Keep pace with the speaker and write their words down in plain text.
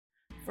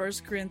1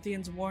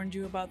 Corinthians warned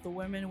you about the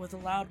women with a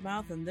loud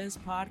mouth, and this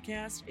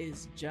podcast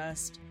is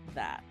just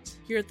that.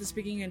 Here at the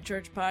Speaking in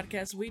Church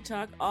podcast, we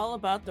talk all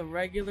about the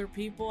regular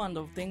people and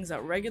the things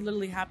that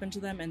regularly happen to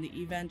them in the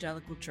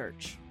evangelical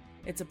church.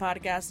 It's a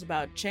podcast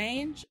about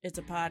change, it's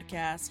a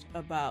podcast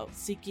about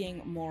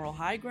seeking moral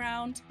high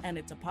ground, and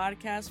it's a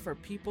podcast for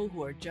people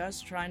who are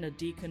just trying to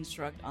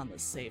deconstruct on the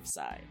safe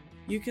side.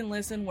 You can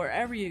listen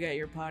wherever you get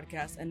your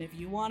podcast, and if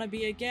you want to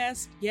be a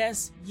guest,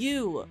 yes,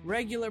 you,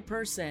 regular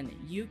person,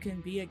 you can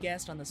be a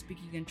guest on the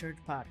Speaking in Church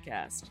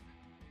podcast.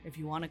 If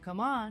you want to come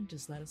on,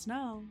 just let us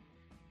know.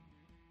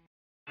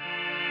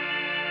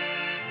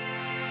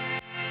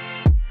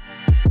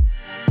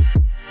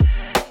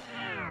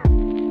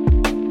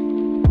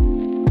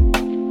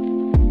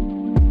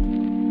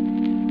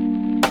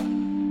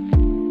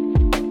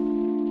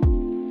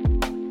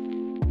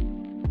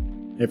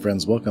 Hey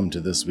friends, welcome to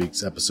this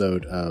week's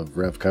episode of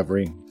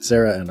Revcovery.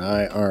 Sarah and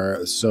I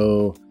are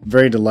so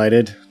very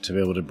delighted to be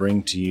able to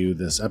bring to you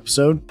this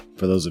episode.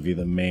 For those of you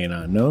that may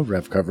not know,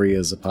 Revcovery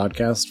is a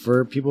podcast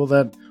for people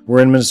that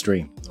were in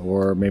ministry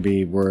or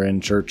maybe were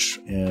in church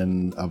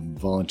in a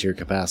volunteer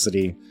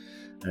capacity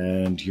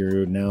and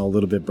you're now a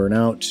little bit burnt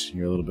out,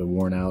 you're a little bit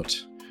worn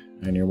out,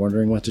 and you're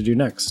wondering what to do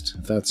next.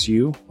 If that's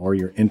you or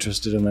you're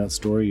interested in that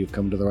story, you've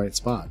come to the right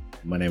spot.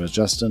 My name is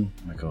Justin.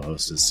 My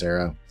co-host is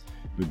Sarah.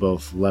 We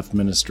both left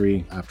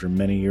ministry after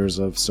many years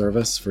of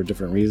service for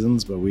different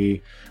reasons, but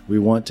we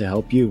want to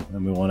help you,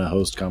 and we want to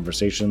host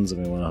conversations,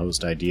 and we want to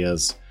host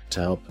ideas to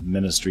help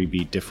ministry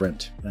be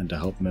different and to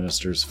help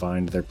ministers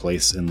find their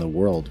place in the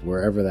world,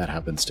 wherever that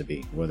happens to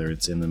be, whether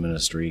it's in the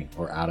ministry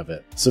or out of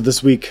it. So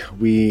this week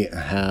we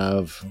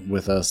have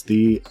with us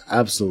the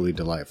absolutely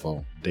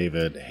delightful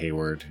David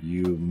Hayward.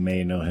 You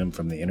may know him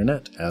from the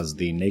internet as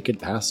the Naked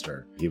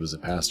Pastor. He was a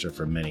pastor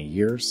for many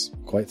years,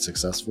 quite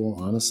successful,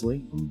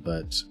 honestly,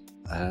 but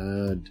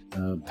had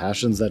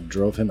passions that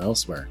drove him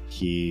elsewhere.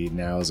 He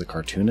now is a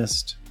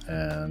cartoonist,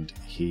 and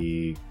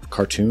he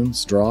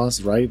cartoons,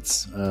 draws,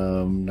 writes.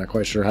 Not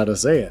quite sure how to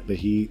say it, but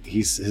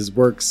his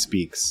work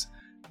speaks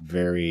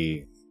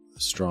very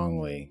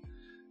strongly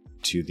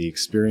to the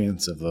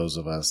experience of those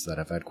of us that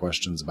have had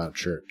questions about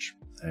church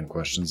and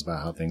questions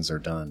about how things are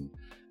done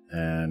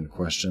and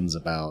questions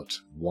about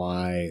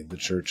why the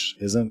church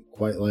isn't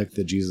quite like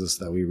the Jesus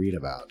that we read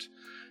about.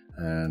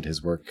 And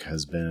his work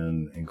has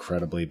been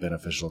incredibly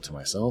beneficial to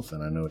myself,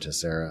 and I know to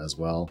Sarah as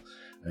well.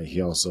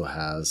 He also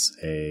has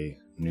a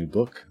new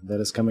book that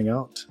is coming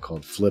out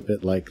called Flip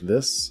It Like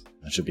This.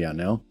 That should be out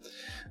now.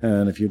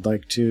 And if you'd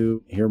like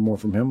to hear more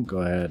from him, go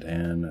ahead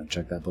and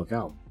check that book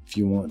out. If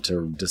you want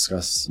to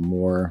discuss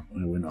more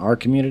in our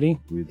community,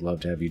 we'd love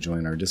to have you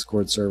join our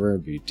Discord server.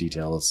 There'll be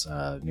details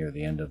near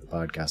the end of the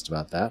podcast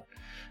about that.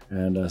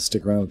 And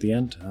stick around at the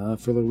end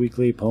for the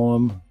weekly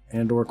poem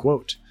and or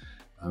quote.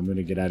 I'm going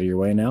to get out of your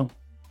way now,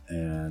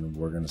 and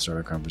we're going to start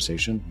our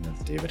conversation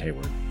with David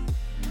Hayward.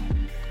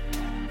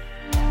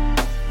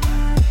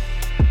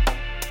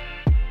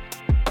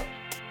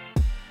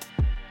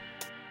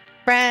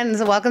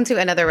 Friends, welcome to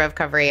another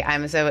Revcovery.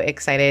 I'm so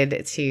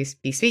excited to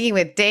be speaking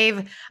with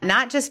Dave,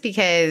 not just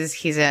because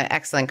he's an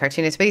excellent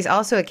cartoonist, but he's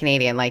also a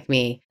Canadian like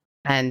me.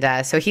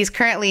 And so he's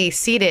currently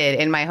seated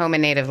in my home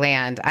and native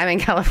land. I'm in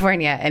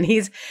California, and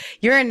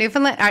you're in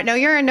Newfoundland. No,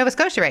 you're in Nova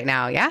Scotia right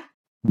now, yeah?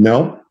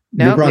 No.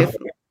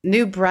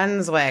 New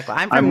Brunswick. Well,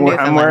 I'm from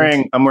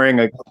Newfoundland. I'm wearing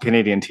a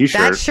Canadian T-shirt.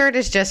 That shirt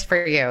is just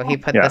for you. He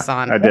put this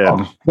on. I did.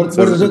 What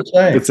does it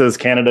say? It says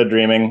Canada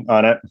Dreaming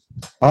on it.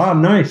 Ah,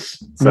 nice.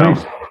 So,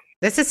 nice.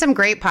 This is some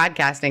great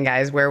podcasting,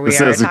 guys, where we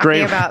are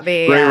talking about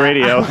the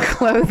radio.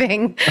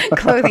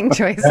 clothing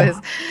choices.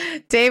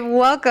 Dave,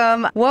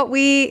 welcome. What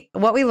we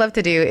love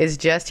to do is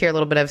just hear a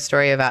little bit of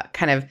story about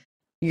kind of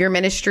your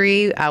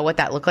ministry, what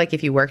that looked like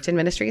if you worked in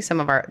ministry. Some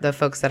of the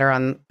folks that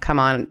are come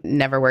on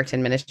never worked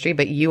in ministry,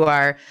 but you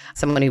are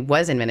someone who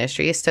was in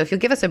ministry. So if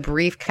you'll give us a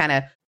brief kind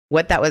of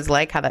what that was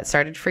like, how that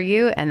started for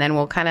you, and then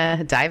we'll kind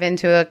of dive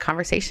into a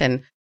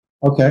conversation.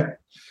 Okay.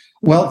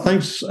 Well,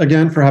 thanks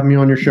again for having me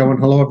on your show, and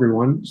hello,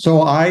 everyone.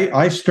 So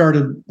I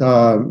started,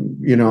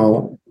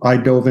 I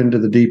dove into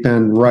the deep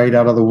end right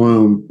out of the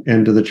womb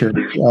into the church.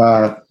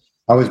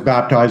 I was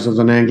baptized as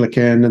an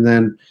Anglican, and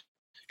then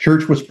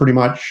church was pretty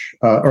much,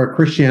 or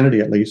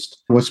Christianity at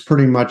least, was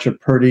pretty much a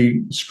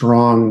pretty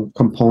strong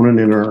component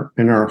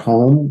in our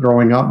home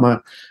growing up.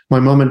 My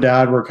mom and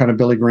dad were kind of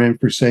Billy Graham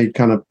crusade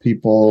kind of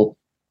people,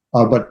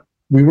 but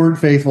we weren't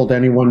faithful to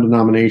any one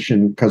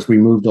denomination because we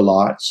moved a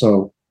lot.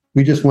 So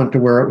we just went to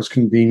where it was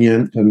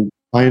convenient, and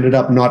I ended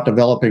up not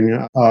developing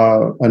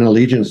an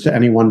allegiance to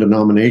any one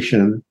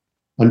denomination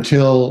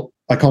until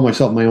I call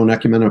myself my own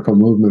ecumenical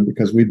movement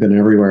because we've been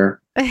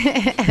everywhere.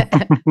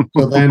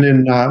 So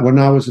then when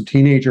I was a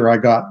teenager, I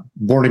got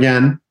born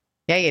again.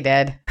 Yeah, you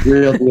did.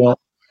 Real deal.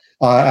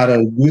 At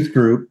a youth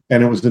group,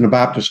 and it was in a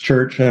Baptist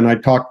church, and I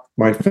talked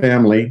my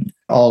family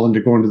all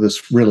into going to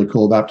this really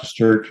cool Baptist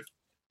church.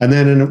 And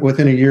then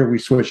within a year, we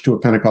switched to a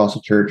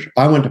Pentecostal church.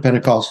 I went to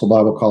Pentecostal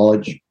Bible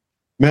College,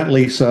 met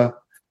Lisa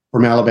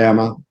from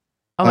Alabama.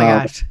 Oh my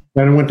gosh.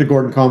 Then I went to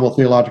Gordon Conwell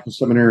Theological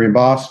Seminary in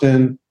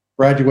Boston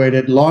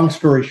graduated. Long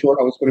story short,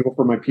 I was going to go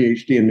for my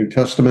PhD in New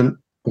Testament,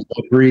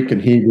 Greek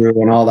and Hebrew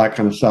and all that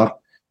kind of stuff.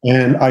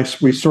 And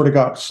we sort of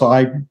got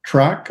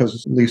sidetracked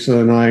because Lisa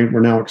and I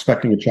were now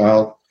expecting a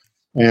child,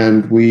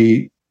 and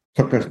we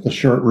took the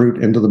short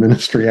route into the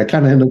ministry. I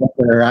kind of ended up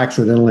there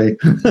accidentally.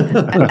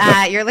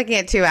 You're looking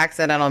at two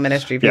accidental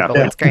ministry people.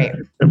 Yeah. It's great.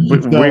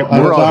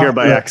 We're all here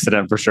by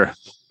accident for sure.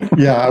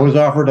 Yeah, I was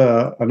offered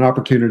an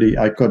opportunity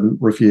I couldn't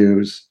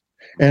refuse.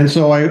 And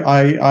so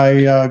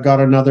I got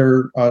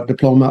another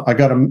diploma. I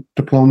got a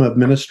diploma of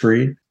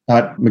ministry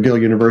at McGill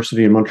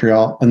University in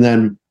Montreal, and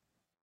then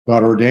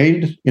got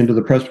ordained into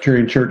the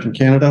Presbyterian Church in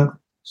Canada,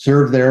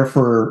 served there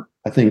for,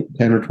 I think,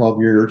 10 or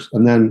 12 years.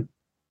 And then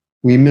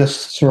we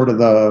missed sort of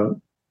the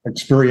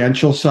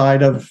experiential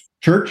side of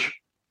church,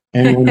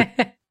 and we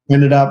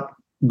ended up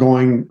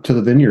going to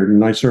the Vineyard,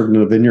 and I served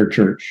in a Vineyard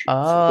church.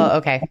 Oh,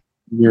 okay.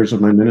 Years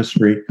of my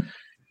ministry.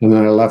 And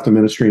then I left the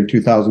ministry in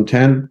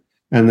 2010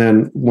 and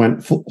then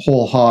went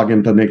whole hog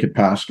into Naked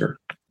Pastor.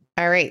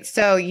 All right.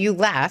 So you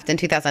left in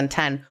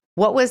 2010.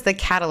 What was the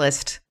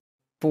catalyst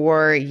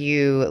for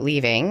you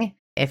leaving,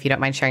 if you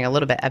don't mind sharing a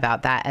little bit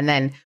about that? And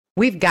then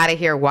we've got to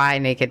hear why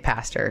Naked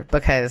Pastor,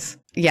 because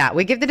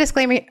we give the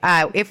disclaimer.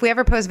 If we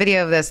ever post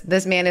video of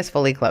this man is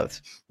fully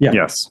clothed. Yeah.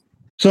 Yes.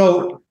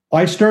 So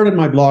I started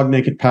my blog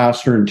Naked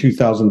Pastor in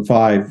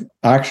 2005.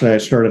 Actually, I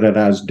started it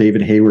as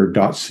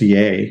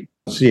davidhayward.ca,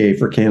 CA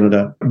for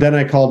Canada. Then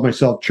I called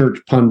myself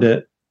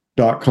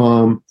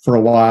churchpundit.com for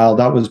a while.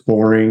 That was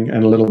boring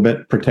and a little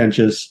bit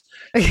pretentious.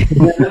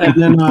 and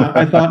then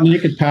I thought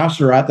Naked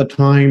Pastor at the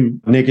time,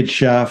 Naked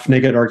Chef,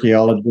 Naked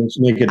Archaeologist,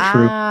 Naked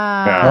Truth,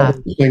 all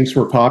those things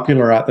were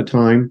popular at the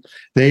time.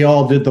 They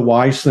all did the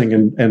wise thing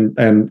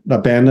and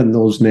abandoned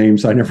those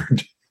names. I never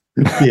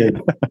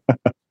did.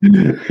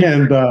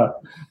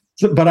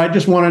 But I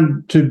just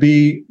wanted to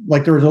be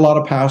like, there was a lot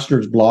of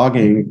pastors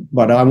blogging,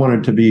 but I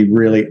wanted to be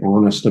really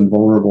honest and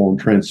vulnerable and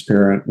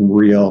transparent and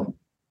real.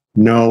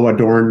 No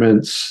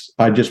adornments.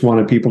 I just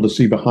wanted people to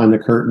see behind the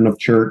curtain of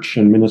church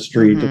and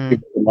ministry, to see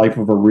what the life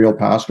of a real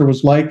pastor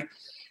was like.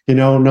 You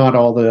know, not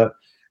all the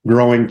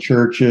growing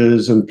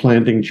churches and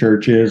planting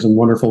churches and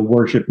wonderful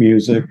worship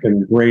music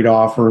and great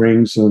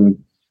offerings and,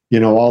 you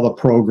know, all the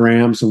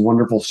programs and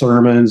wonderful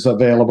sermons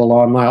available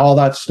online, all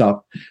that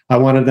stuff. I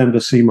wanted them to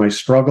see my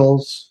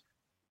struggles,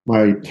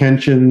 my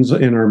tensions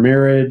in our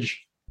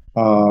marriage,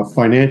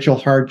 financial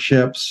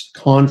hardships,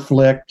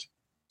 conflict.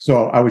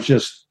 So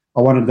I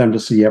wanted them to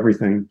see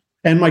everything,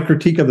 and my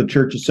critique of the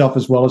church itself,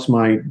 as well as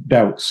my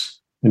doubts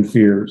and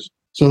fears.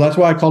 So that's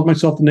why I called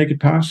myself the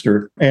Naked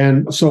Pastor.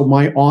 And so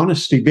my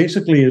honesty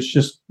basically is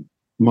just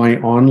my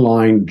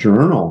online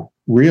journal,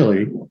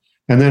 really.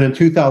 And then in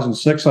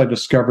 2006, I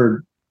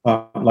discovered,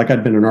 like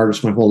I'd been an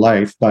artist my whole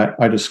life, but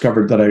I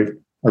discovered that I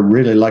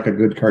really like a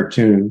good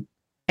cartoon.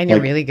 And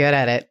you're really good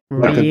at it.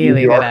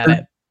 Really good at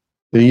it.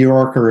 The New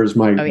Yorker is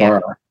my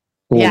bar.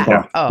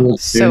 Yeah. Oh,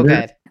 so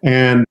good.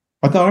 And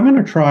I thought, I'm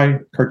going to try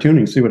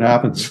cartooning, see what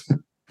happens.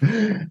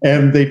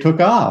 And they took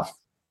off.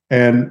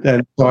 And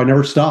so I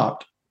never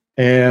stopped.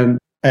 And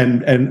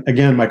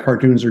again, my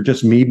cartoons are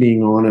just me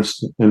being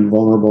honest and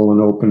vulnerable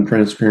and open,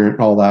 transparent,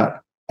 all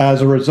that.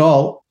 As a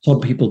result, some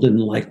people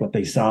didn't like what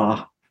they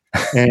saw.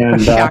 And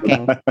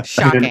shocking.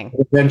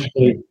 And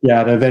it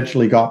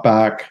eventually got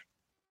back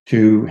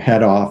to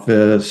head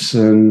office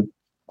and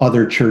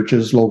other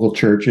churches, local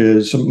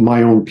churches,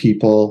 my own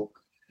people.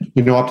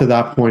 You know, up to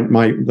that point,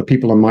 the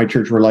people in my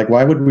church were like,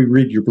 why would we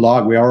read your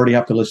blog? We already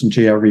have to listen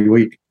to you every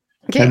week.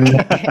 And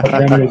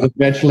then it was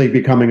eventually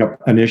becoming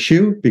an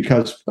issue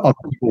because other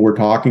people were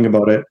talking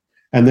about it.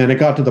 And then it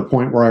got to the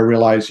point where I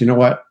realized, you know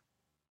what?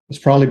 It's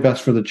probably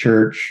best for the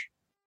church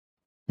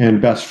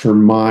and best for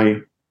my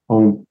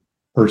own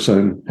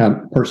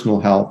personal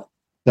health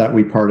that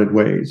we parted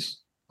ways.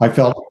 I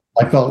felt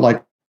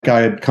like I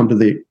had come to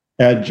the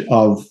edge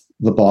of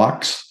the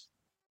box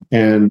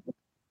and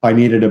I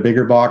needed a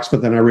bigger box,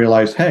 but then I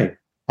realized, hey,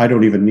 I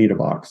don't even need a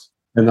box.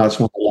 And that's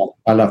when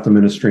I left the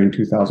ministry in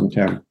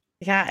 2010.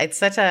 Yeah, it's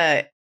such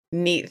a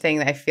neat thing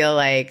that I feel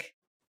like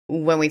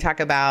when we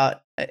talk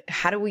about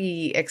how do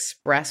we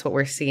express what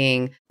we're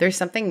seeing, there's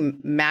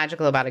something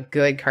magical about a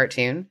good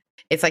cartoon.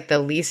 It's like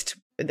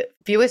the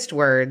fewest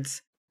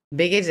words,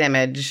 biggest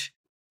image,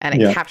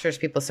 and it captures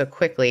people so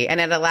quickly.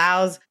 And it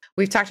allows,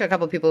 we've talked to a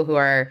couple of people who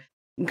are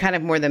kind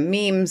of more the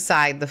meme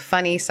side, the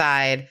funny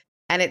side.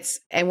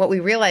 And what we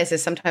realize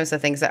is sometimes the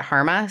things that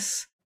harm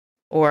us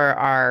or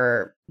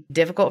are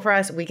difficult for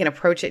us, we can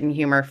approach it in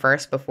humor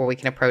first before we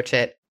can approach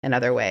it in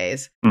other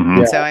ways. Mm-hmm.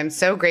 And so I'm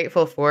so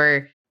grateful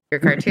for your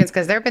cartoons,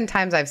 because there have been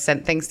times I've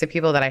sent things to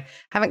people that I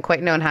haven't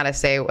quite known how to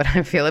say what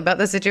I feel about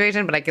the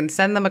situation, but I can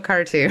send them a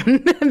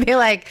cartoon and be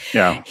like,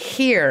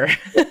 here.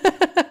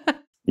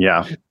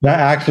 Yeah.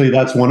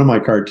 That's one of my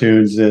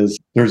cartoons. Is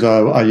there's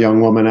a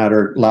young woman at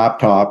her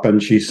laptop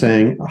and she's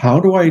saying, how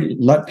do I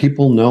let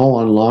people know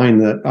online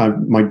that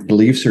my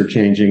beliefs are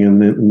changing?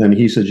 And then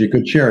he says, you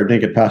could share a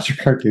Naked Pastor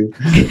cartoon.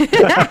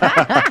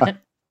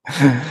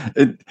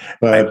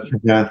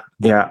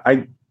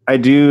 I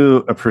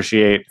do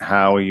appreciate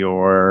how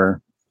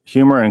your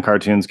humor and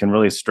cartoons can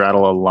really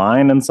straddle a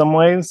line in some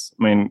ways.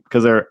 I mean,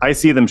 because I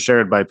see them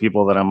shared by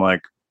people that I'm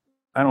like,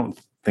 I don't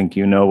think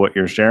you know what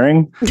you're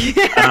sharing.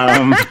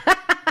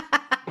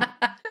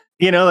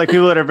 Like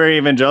people that are very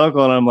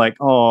evangelical, and I'm like,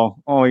 oh,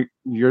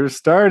 you're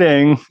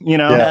starting,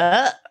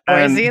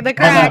 I see the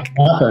crack.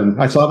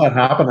 I saw that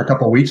happen a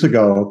couple of weeks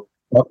ago.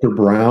 Dr.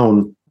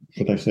 Brown,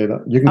 should I say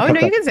that? You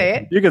can say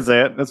it. You can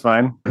say it. That's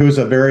fine. Who's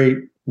a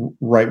very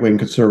right-wing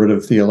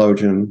conservative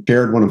theologian,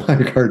 shared one of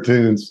my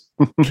cartoons.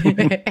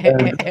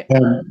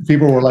 and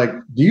people were like,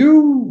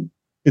 in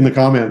the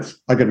comments,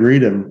 I could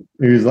read him.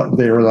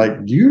 They were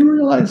like, do you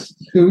realize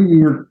who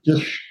you were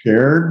just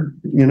shared?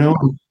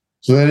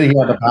 So then he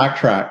had to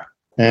backtrack.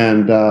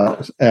 And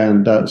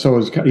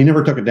so he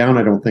never took it down,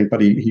 I don't think, but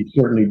he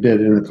certainly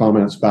did in the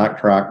comments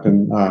backtracked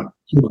and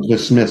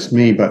dismissed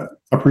me, but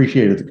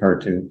appreciated the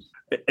cartoons.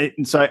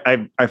 So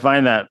I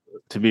find that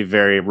to be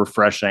very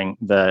refreshing,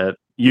 that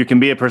you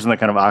can be a person that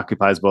kind of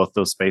occupies both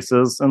those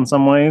spaces in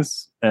some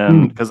ways.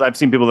 And because I've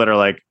seen people that are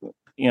like,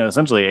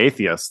 essentially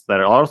atheists that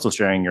are also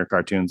sharing your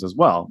cartoons as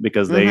well,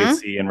 because they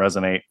see and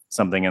resonate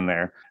something in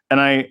there. And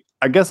I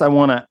guess I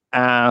want to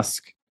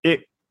ask,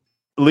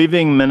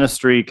 leaving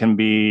ministry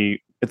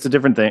it's a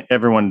different thing.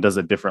 Everyone does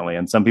it differently.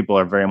 And some people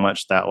are very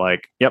much that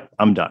like, yep,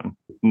 I'm done.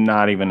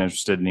 Not even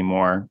interested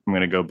anymore. I'm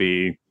going to go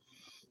be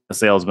a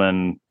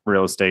salesman,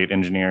 real estate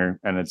engineer.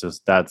 And it's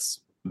just,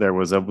 there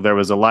was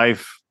a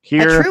life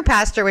here. A true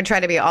pastor would try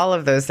to be all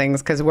of those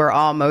things because we're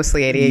all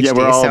mostly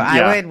ADHD.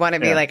 I would want to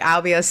be like,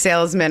 I'll be a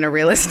salesman, a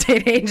real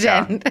estate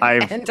agent.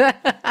 Yeah,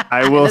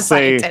 I will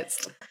say,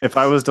 if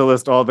I was to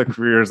list all the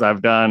careers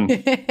I've done,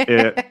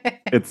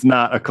 it's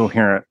not a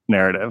coherent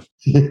narrative.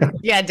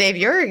 Yeah, Dave,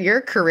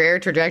 your career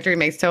trajectory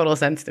makes total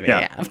sense to me.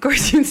 Yeah, of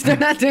course you'd start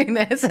not doing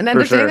this and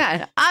end up doing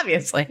that,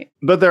 obviously.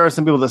 But there are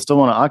some people that still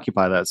want to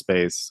occupy that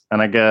space.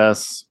 And I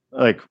guess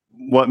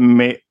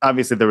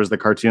obviously there was the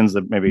cartoons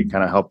that maybe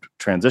kind of helped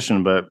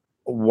transition, but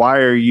why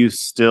are you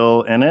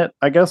still in it,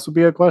 I guess would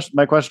be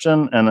my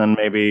question. And then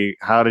maybe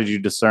how did you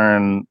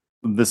discern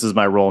this is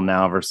my role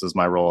now versus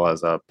my role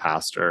as a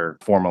pastor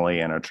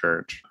formally in a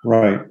church?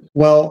 Right.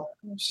 Well,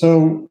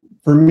 so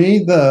for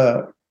me,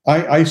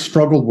 I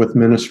struggled with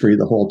ministry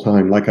the whole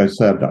time. Like I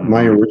said,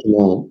 my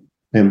original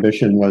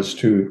ambition was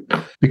to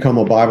become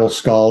a Bible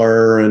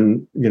scholar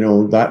and,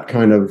 that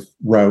kind of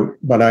route.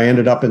 But I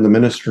ended up in the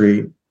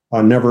ministry.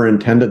 I never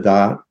intended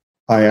that.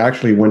 I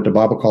actually went to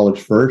Bible college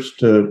first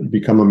to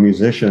become a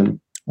musician,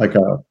 like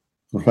a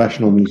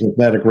professional musician.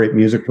 They had a great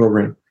music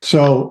program.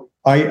 So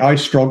I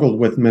struggled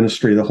with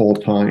ministry the whole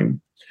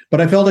time, but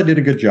I felt I did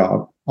a good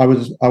job. I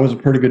was a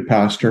pretty good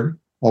pastor,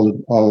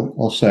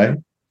 I'll say,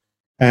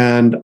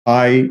 and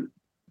I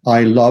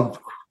loved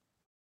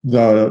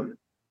the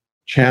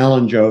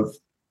challenge of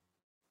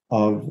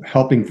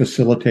helping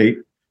facilitate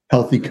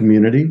healthy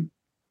community,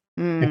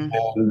 and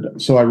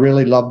so I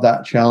really loved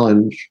that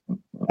challenge.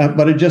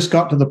 But it just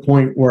got to the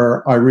point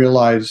where I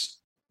realized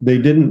they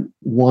didn't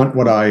want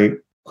what I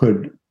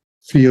could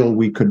feel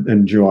we could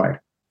enjoy.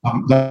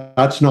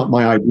 That's not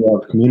my idea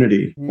of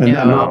community.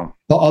 No.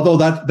 Although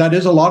that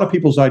is a lot of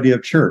people's idea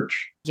of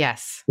church.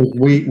 Yes.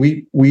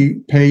 We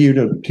pay you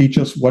to teach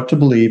us what to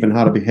believe and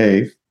how to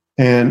behave.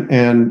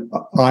 And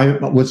I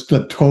was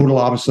the total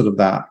opposite of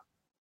that,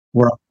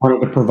 where I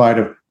wanted to provide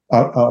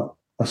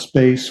a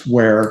space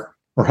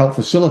or help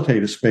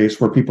facilitate a space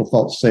where people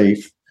felt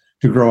safe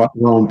to grow at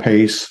their own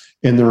pace,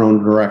 in their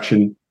own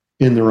direction,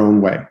 in their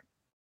own way.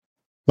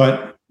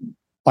 But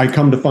I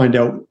come to find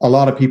out a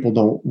lot of people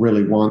don't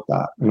really want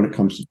that when it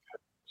comes to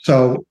it.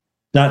 So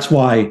that's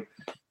why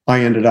I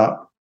ended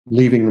up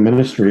leaving the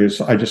ministry.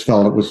 I just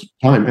felt it was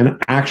time. And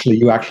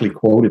you actually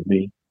quoted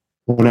me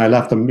when I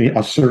left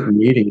a certain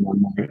meeting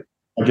one night.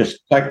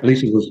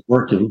 Lisa was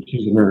working.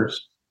 She's a nurse.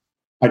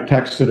 I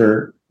texted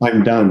her,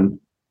 "I'm done."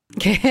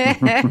 She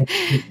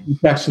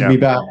texted me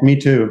back, "Me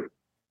too."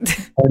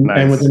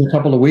 And within a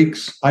couple of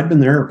weeks, I'd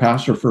been there a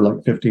pastor for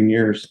like 15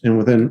 years. And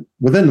within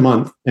the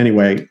month,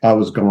 anyway, I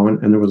was gone,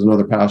 and there was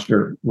another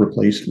pastor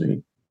replaced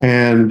me.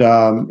 And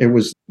it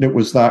was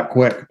that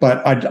quick.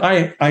 But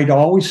I'd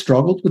always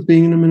struggled with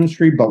being in a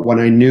ministry. But when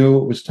I knew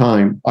it was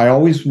time, I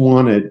always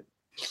wanted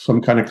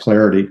some kind of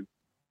clarity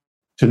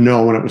to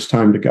know when it was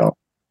time to go.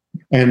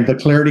 And the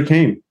clarity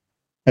came.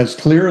 As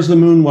clear as the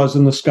moon was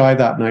in the sky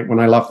that night when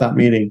I left that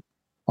meeting,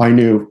 I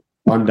knew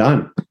I'm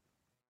done.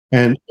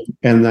 And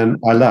then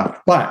I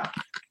left. But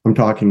I'm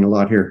talking a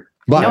lot here.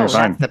 But no,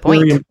 that's the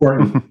point. Very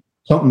important.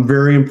 Something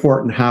very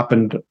important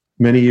happened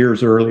many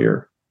years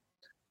earlier.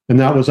 And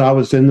that was I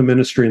was in the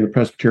ministry in the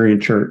Presbyterian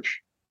Church.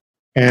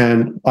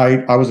 And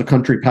I was a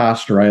country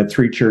pastor. I had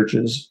 3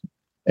 churches.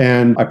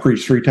 And I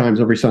preached 3 times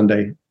every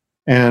Sunday.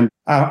 And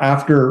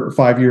after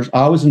 5 years,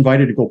 I was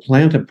invited to go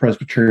plant a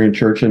Presbyterian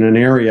church in an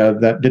area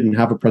that didn't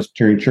have a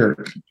Presbyterian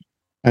church.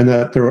 And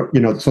that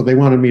so they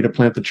wanted me to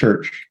plant the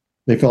church.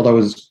 They felt I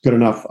was good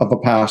enough of a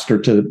pastor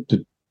to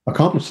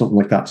accomplish something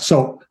like that.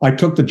 So I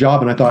took the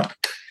job and I thought,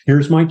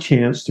 here's my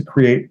chance to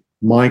create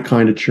my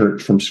kind of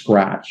church from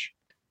scratch.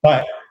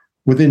 But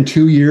within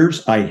 2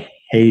 years, I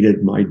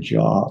hated my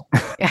job.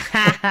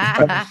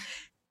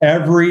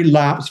 every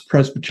lapsed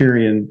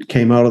Presbyterian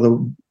came out of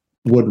the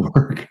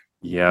woodwork.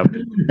 Yep.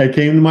 They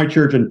came to my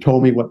church and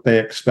told me what they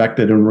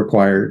expected and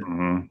required.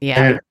 Mm-hmm.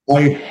 Yeah. And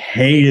I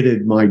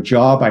hated my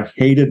job. I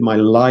hated my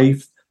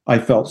life. I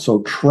felt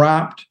so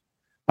trapped.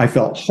 I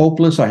felt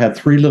hopeless. I had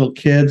 3 little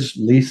kids,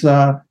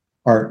 Lisa,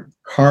 our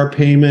car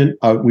payment.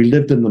 We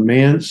lived in the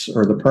manse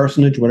or the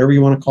parsonage, whatever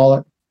you want to call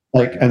it.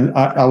 And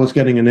I was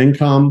getting an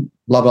income,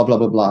 blah, blah, blah,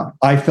 blah, blah.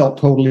 I felt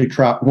totally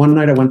trapped. One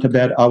night I went to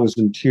bed, I was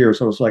in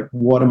tears. I was like,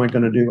 what am I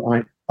going to do?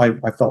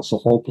 I felt so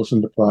hopeless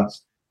and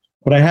depressed.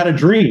 But I had a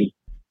dream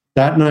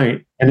that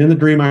night. And in the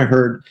dream, I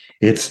heard,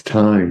 it's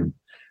time.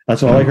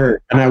 That's all I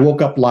heard. And I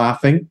woke up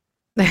laughing.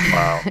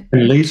 Wow.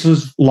 And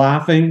Lisa's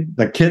laughing.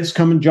 The kids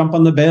come and jump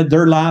on the bed.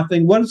 They're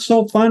laughing. What's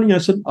so funny? I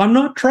said, I'm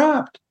not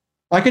trapped.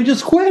 I can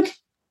just quit.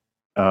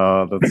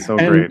 Oh, that's so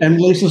great.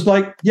 And Lisa's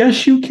like,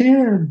 yes, you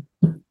can.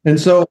 And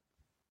so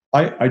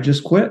I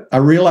just quit. I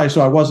realized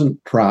I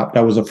wasn't trapped.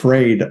 I was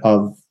afraid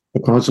of the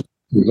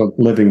consequences of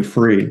living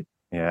free.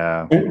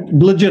 Yeah.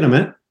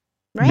 Legitimate.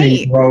 Right.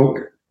 Being broke,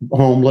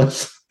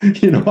 homeless,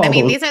 I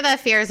mean, these are the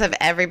fears of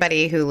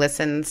everybody who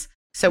listens.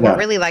 So we're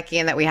really lucky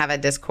in that we have a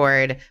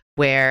Discord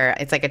where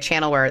it's like a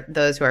channel where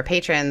those who are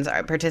patrons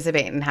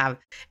participate and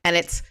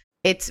and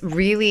it's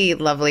really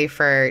lovely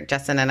for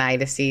Justin and I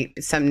to see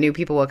some new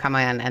people will come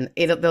in and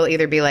they'll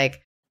either be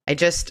like, I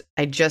just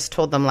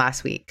told them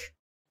last week,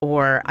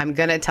 or I'm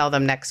going to tell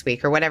them next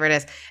week, or whatever it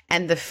is.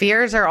 And the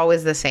fears are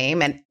always the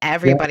same. And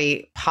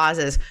everybody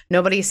pauses.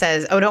 Nobody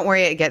says, oh, don't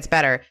worry, it gets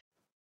better.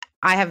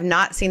 I have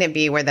not seen it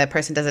be where the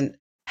person doesn't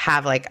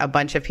have like a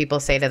bunch of people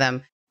say to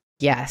them,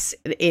 yes,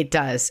 it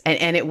does.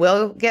 And it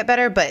will get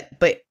better. But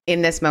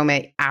in this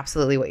moment,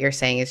 absolutely what you're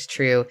saying is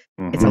true.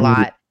 Mm-hmm. It's a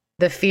lot.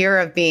 The fear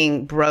of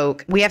being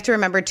broke. We have to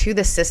remember too,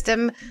 the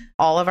system,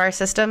 all of our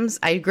systems.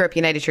 I grew up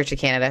United Church of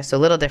Canada, so a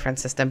little different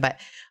system, but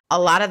a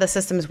lot of the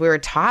systems we were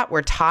taught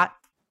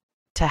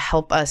to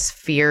help us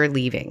fear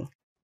leaving.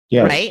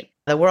 Yes. Right?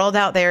 The world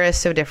out there is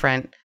so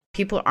different.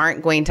 People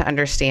aren't going to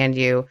understand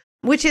you,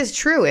 which is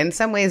true in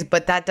some ways,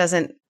 but that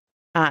doesn't,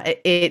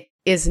 it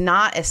is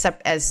not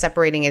as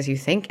separating as you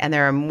think. And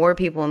there are more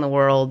people in the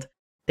world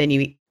than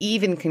you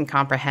even can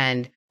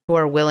comprehend who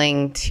are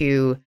willing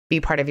to be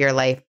part of your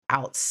life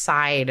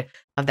outside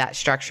of that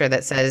structure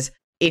that says,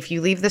 if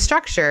you leave the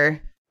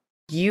structure,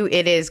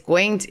 it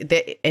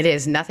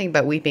is nothing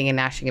but weeping and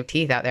gnashing of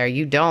teeth out there.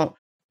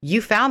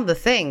 You found the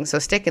thing, so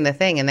stick in the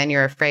thing. And then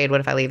you're afraid, what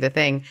if I leave the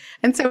thing?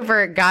 And so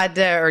for God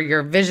to, or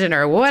your vision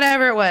or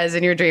whatever it was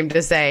in your dream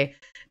to say,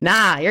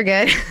 nah, you're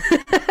good.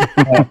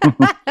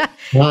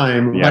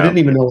 Time. Yeah. I didn't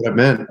even know what it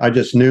meant. I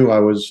just knew I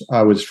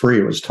was free.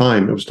 It was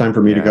time. It was time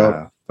for me to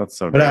go. That's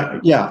so good.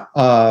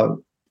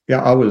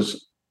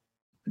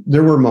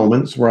 There were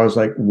moments where I was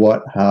like,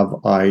 what have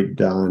I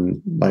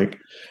done?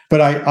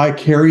 But I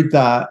carried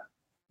that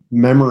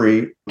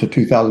memory to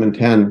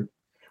 2010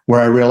 where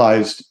I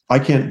realized I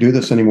can't do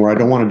this anymore. I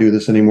don't want to do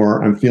this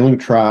anymore. I'm feeling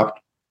trapped.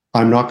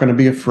 I'm not going to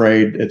be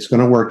afraid. It's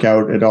going to work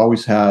out. It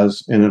always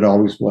has, and it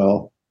always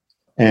will.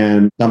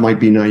 And that might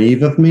be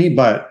naive of me,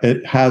 but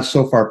it has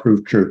so far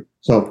proved true.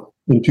 So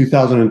in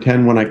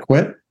 2010, when I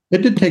quit, it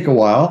did take a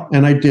while.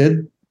 And I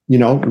did,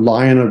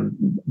 lie in a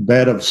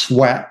bed of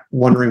sweat,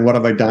 wondering, what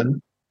have I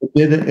done?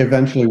 It did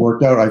eventually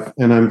work out.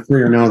 And I'm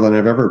freer now than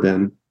I've ever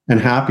been and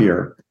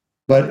happier.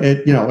 But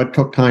it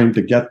took time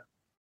to get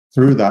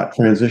through that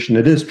transition.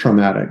 It is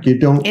traumatic.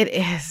 It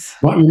is.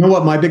 You know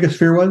what my biggest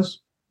fear was?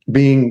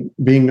 Being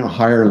a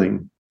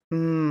hireling.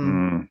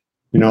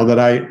 That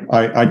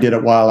I did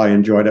it while I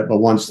enjoyed it, but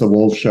once the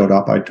wolves showed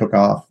up, I took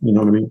off. You know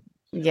what I mean?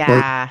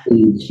 Yeah.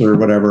 Or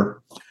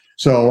whatever.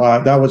 So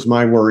that was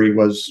my worry,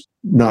 was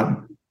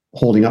not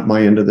holding up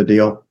my end of the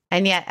deal.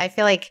 And yet I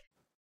feel like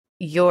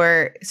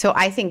so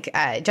I think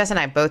Jess and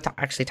I both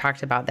actually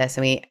talked about this,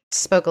 and we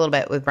spoke a little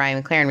bit with Brian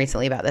McLaren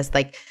recently about this,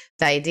 like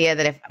the idea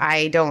that if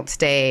I don't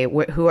stay,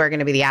 who are going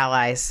to be the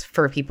allies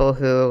for people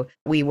who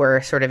we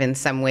were sort of in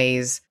some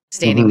ways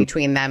standing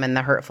between them and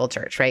the hurtful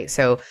church, right?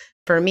 So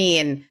for me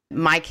and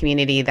my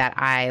community that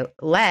I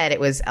led, it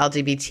was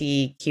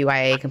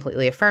LGBTQIA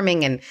completely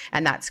affirming, and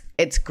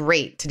it's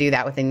great to do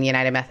that within the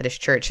United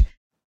Methodist Church,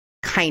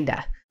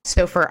 kinda.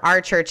 So for our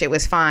church, it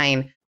was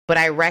fine. But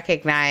I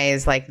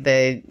recognize like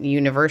the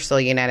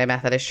Universal United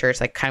Methodist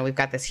Church, like kind of we've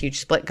got this huge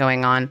split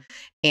going on.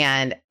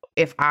 And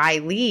if I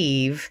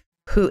leave,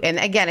 and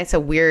again, it's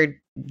a weird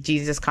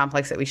Jesus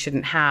complex that we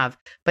shouldn't have.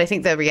 But I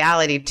think the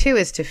reality too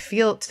is to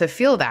feel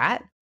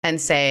that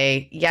and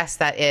say, yes,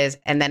 that is.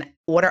 And then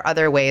what are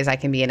other ways I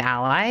can be an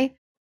ally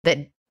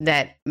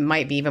that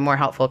might be even more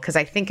helpful? Because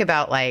I think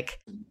about like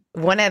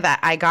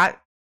I got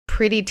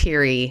pretty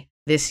teary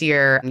this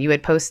year. You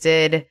had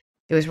posted,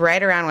 it was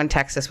right around when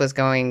Texas was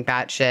going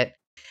batshit,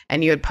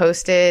 and you had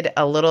posted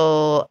a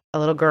little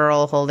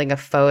girl holding a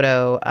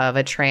photo of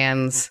a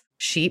trans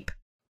sheep.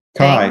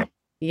 Kai.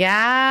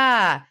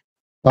 Yeah.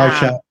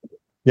 Kai.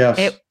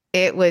 Yes.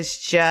 It was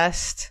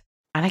just,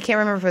 and I can't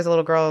remember if it was a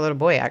little girl or a little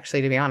boy,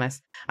 actually, to be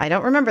honest. I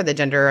don't remember the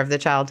gender of the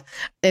child.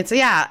 It's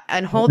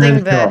and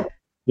holding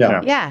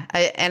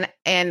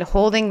and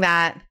holding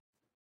that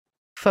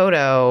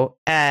photo.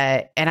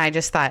 And I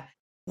just thought,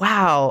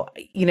 wow,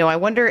 I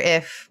wonder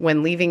if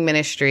when leaving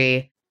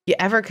ministry, you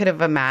ever could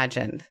have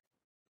imagined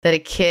that a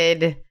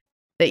kid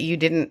that you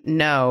didn't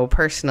know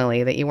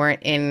personally, that you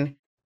weren't in,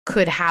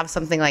 could have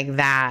something like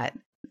that,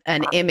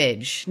 an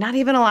image, not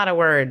even a lot of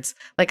words,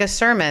 like a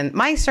sermon.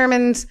 My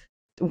sermons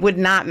would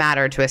not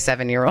matter to a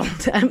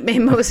 7-year-old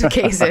in most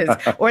cases,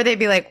 or they'd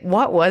be like,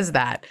 what was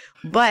that?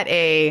 But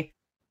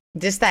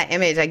just that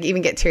image, I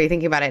even get teary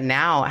thinking about it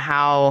now,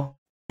 how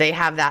they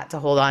have that to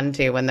hold on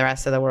to when the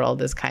rest of the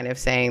world is kind of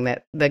saying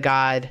that the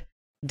God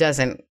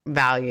doesn't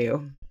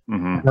value.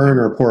 Mm-hmm. Her and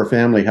her poor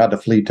family had to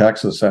flee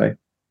Texas,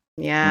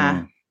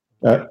 Yeah.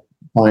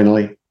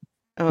 Finally.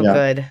 Oh, yeah.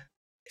 Good.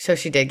 So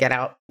she did get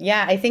out.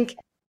 Yeah, I think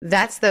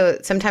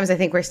sometimes I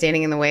think we're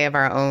standing in the way of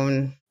our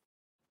own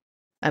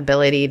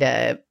ability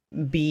to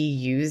be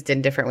used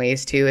in different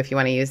ways too, if you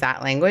want to use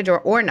that language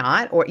or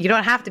not, or you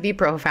don't have to be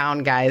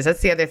profound, guys.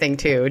 That's the other thing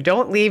too.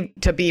 Don't leave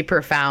to be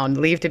profound,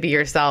 leave to be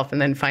yourself,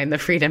 and then find the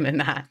freedom in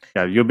that.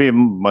 Yeah, you'll be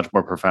much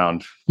more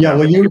profound. Yeah.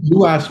 Well,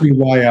 you asked me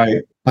why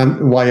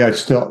I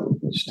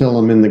still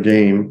am in the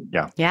game.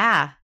 Yeah.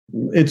 Yeah.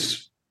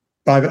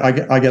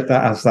 I get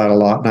asked that a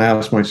lot, and I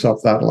ask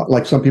myself that a lot.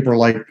 Like, some people are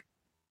like,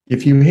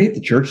 if you hate the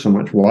church so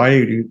much,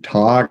 why do you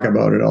talk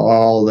about it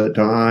all the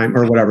time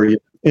or whatever?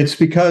 It's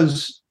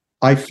because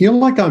I feel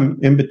like I'm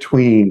in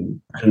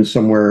between and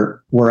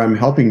somewhere where I'm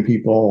helping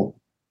people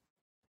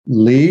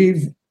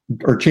leave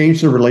or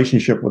change their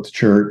relationship with the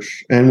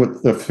church and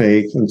with the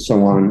faith and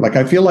so on. Like,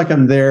 I feel like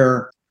I'm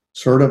there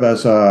sort of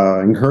as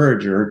a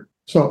encourager.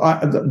 So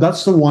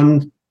that's the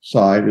one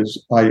side,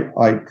 is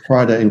I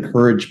try to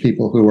encourage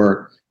people who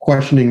are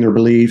questioning their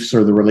beliefs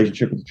or the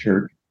relationship with the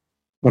church.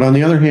 But on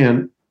the other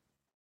hand,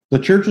 the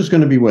church is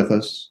going to be with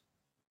us.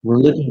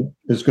 Religion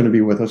is going to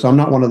be with us. I'm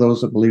not one of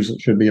those that believes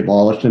it should be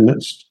abolished, and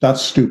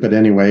that's stupid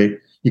anyway.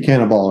 You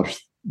can't abolish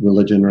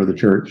religion or the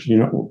church.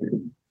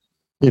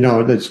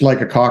 It's like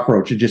a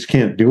cockroach. You just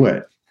can't do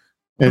it.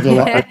 And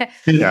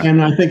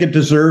I think it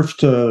deserves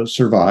to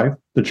survive,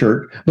 the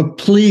church. But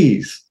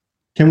please,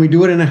 can we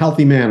do it in a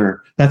healthy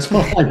manner? That's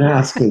all I'm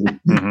asking.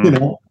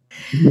 Mm-hmm.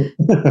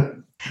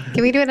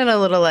 Can we do it in a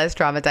little less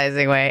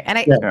traumatizing way?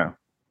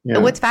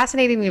 And what's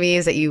fascinating to me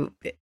is that you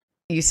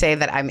say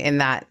that I'm in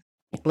that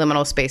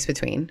liminal space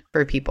between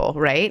for people,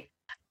 right?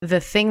 The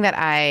thing that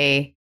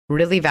I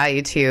really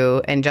value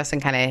too, and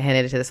Justin kind of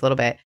hinted to this a little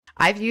bit,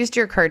 I've used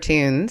your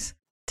cartoons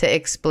to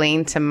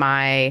explain to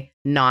my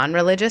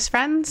non-religious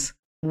friends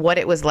what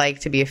it was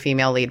like to be a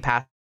female lead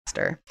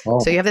pastor. Oh.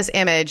 So you have this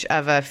image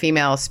of a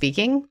female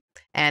speaking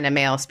and a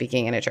male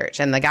speaking in a church,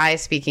 and the guy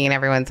is speaking and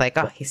everyone's like,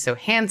 oh, he's so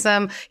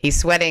handsome, he's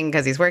sweating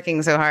because he's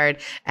working so hard.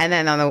 And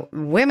then on the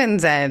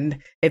women's end,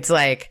 it's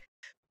like,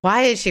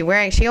 why is she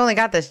only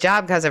got this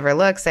job because of her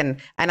looks?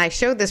 And I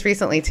showed this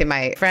recently to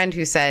my friend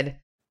who said,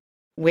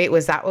 wait,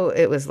 was that what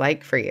it was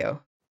like for you?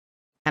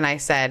 And I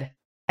said,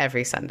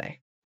 every Sunday.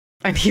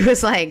 And he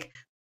was like,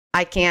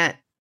 I can't,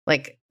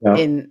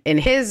 in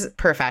his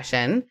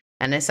profession,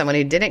 and as someone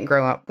who didn't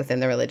grow up within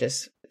the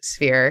religious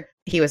sphere,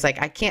 he was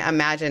like, I can't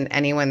imagine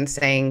anyone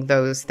saying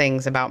those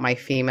things about my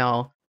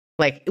female,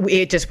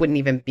 it just wouldn't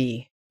even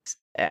be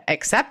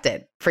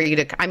accepted for you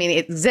to,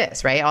 it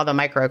exists, right? All the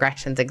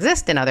microaggressions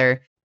exist in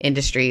other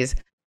industries,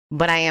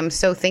 but I am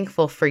so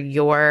thankful for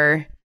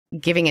your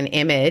giving an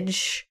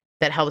image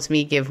that helps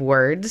me give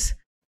words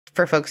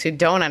for folks who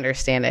don't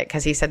understand it.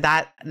 Because he said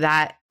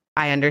that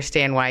I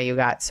understand why you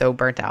got so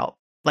burnt out.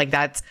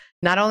 That's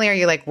not only are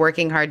you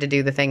working hard to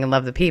do the thing and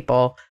love the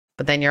people,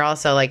 but then you're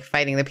also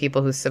fighting the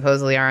people who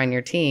supposedly are on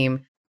your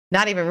team,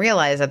 not even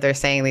realize that they're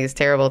saying these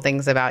terrible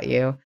things about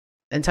you.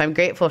 And so I'm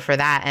grateful for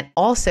that. And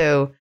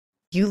also,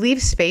 you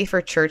leave space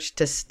for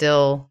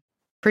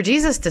for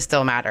Jesus to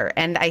still matter.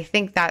 And I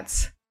think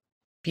that's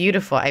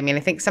beautiful. I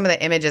think some of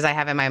the images I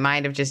have in my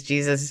mind of just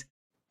Jesus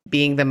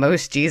being the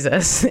most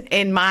Jesus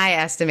in my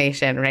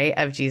estimation, right,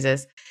 of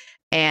Jesus,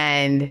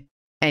 and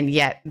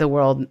yet the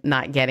world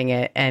not getting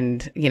it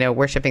and,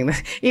 worshiping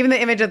even the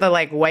image of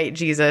the white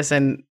Jesus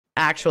and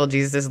actual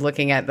Jesus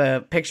looking at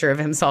the picture of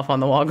himself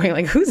on the wall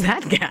going who's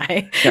that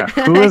guy? Yeah,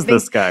 who is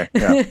this guy?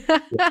 Yeah.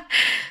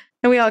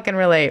 And we all can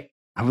relate.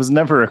 I was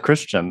never a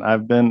Christian.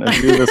 I've been a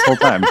Jew this whole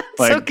time.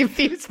 So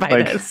confused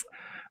by this.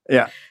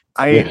 Yeah,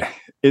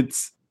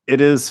 it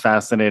is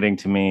fascinating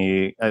to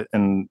me,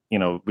 and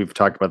we've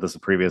talked about this in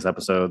previous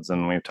episodes,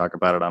 and we've talked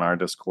about it on our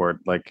Discord.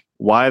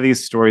 Why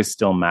these stories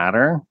still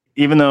matter,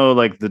 even though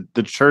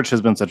the church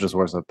has been such a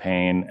source of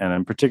pain,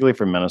 and particularly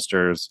for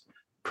ministers,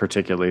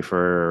 particularly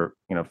for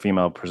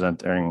female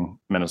presenting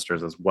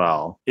ministers as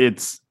well.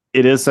 It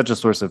is such a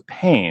source of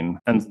pain,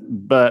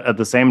 but at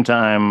the same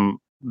time,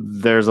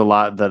 there's a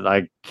lot that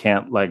I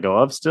can't let go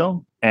of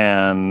still.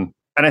 And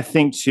I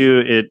think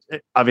too,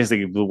 it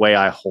obviously the way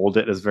I hold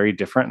it is very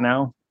different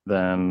now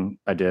than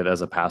I did as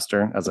a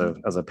pastor, as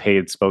a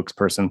paid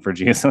spokesperson for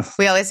Jesus.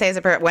 We always say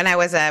when I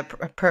was a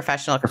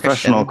professional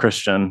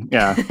Christian.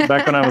 Yeah.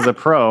 Back when I was a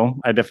pro,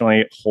 I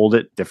definitely hold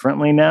it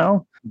differently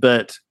now,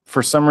 but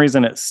for some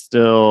reason it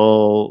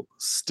still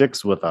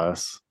sticks with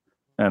us.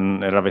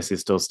 and it obviously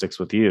still sticks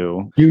with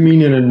you. You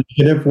mean in a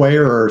negative way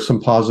or some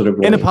positive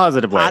way? In a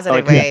positive way.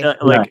 Positive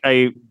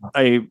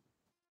way.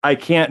 I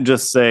can't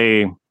just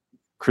say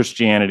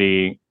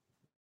Christianity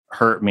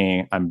hurt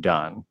me, I'm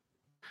done.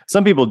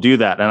 Some people do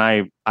that,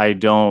 and I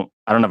don't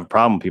have a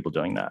problem with people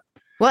doing that.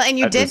 Well, and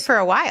you did for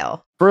a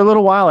while. For a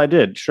little while, I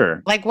did,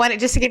 sure. Like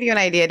just to give you an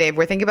idea, Dave,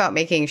 we're thinking about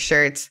making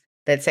shirts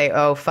that say,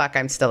 "Oh fuck,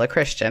 I'm still a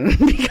Christian,"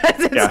 because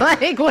it's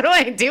like, what do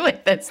I do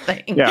with this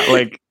thing? Yeah,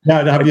 like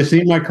have you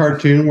seen my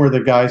cartoon where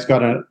the guy's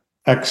got an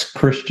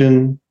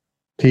ex-Christian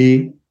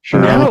T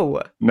shirt?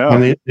 No.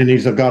 And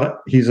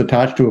he's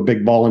attached to a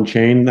big ball and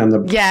chain,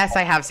 and yes,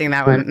 I have seen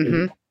that one.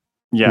 Mm-hmm.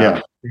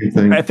 Yeah.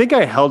 I think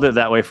I held it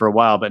that way for a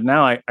while, but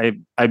now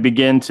I'm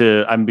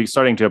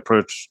starting to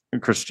approach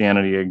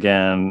Christianity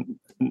again.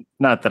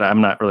 Not that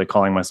I'm not really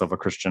calling myself a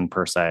Christian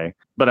per se,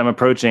 but I'm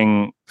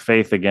approaching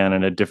faith again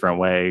in a different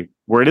way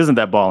where it isn't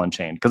that ball and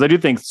chain. Because I do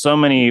think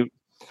I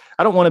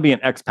don't want to be an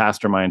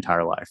ex-pastor my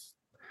entire life.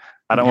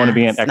 I don't want to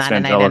be an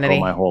ex-evangelical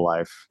my whole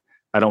life.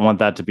 I don't want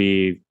that to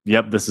be,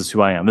 yep, this is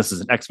who I am. This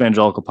is an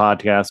ex-evangelical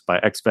podcast by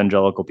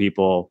ex-evangelical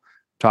people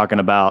talking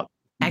about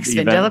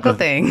ex-evangelical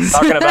things.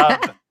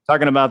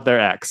 talking about their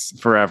ex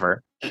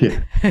forever.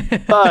 Yeah.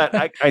 But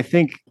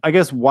I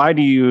guess why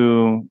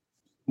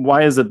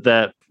is it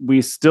that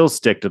we still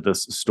stick to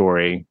this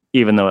story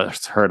even though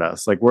it's hurt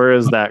us? Like, where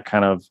is that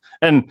kind of,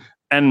 and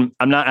I'm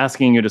not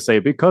asking you to say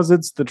because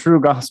it's the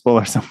true gospel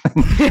or something.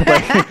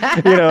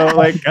 Exactly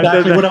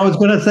what I was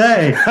going to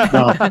say.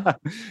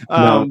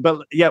 No. But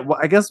yeah,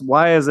 I guess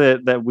why is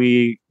it that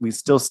we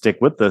still stick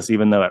with this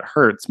even though it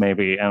hurts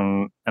maybe,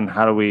 and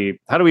how do we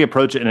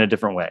approach it in a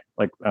different way?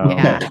 Like,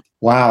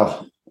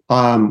 wow.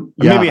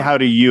 Maybe how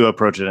do you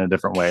approach it in a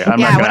different way? I'm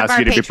not going to ask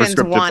you to be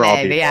prescriptive for all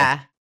people. Yeah.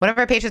 One of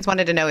our patrons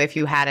wanted to know if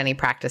you had any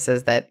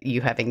practices that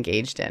you have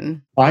engaged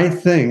in. I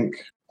think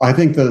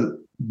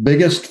the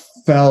biggest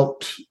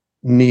felt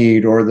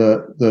need or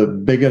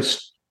the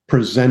biggest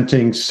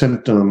presenting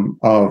symptom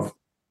of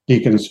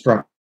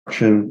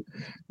deconstruction,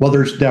 well,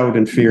 there's doubt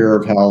and fear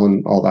of hell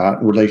and all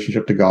that,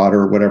 relationship to God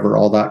or whatever,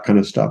 all that kind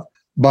of stuff.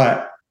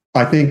 But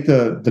I think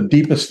the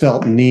deepest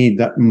felt need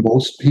that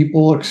most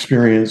people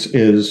experience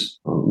is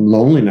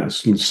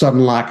loneliness and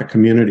sudden lack of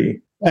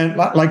community. And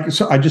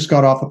so I just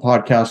got off a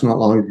podcast not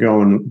long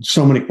ago, and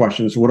so many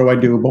questions. What do I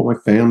do about my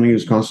family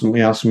who's constantly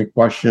asking me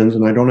questions,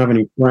 and I don't have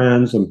any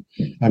friends, and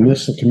I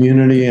miss the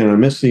community, and I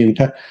miss the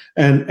intent,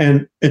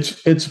 and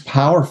it's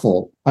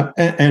powerful.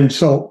 And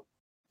so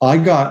I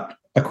got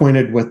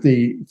acquainted with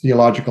the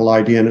theological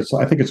idea, and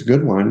I think it's a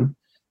good one,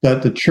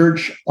 that the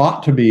church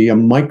ought to be a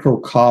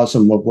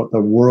microcosm of what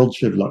the world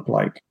should look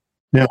like.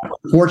 Now,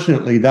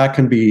 unfortunately, that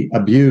can be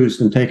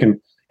abused and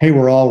taken. Hey,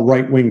 we're all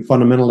right-wing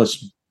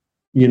fundamentalists.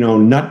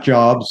 Nut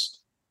jobs.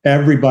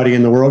 Everybody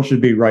in the world should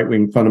be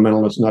right-wing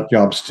fundamentalist nut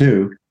jobs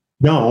too.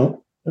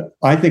 No,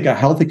 I think a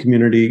healthy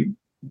community,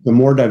 the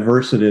more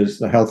diverse it is,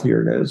 the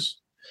healthier it is,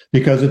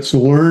 because it's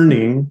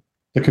learning,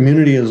 the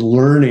community is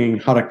learning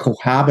how to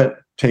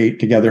cohabitate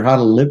together, how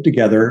to live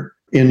together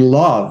in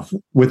love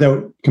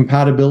without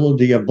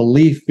compatibility of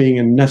belief being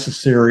a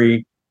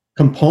necessary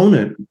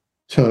component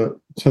to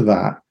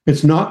that.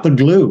 It's not the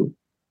glue.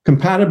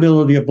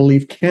 Compatibility of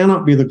belief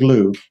cannot be the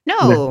glue.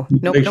 No.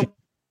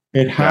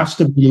 It has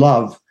to be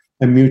love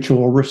and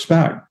mutual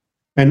respect.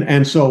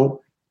 And so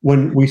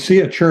when we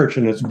see a church,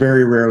 and it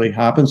very rarely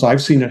happens,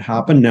 I've seen it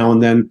happen now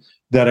and then,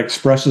 that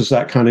expresses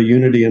that kind of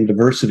unity and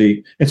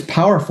diversity, it's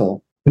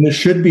powerful. And it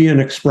should be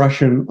an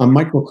expression, a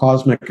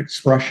microcosmic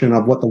expression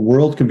of what the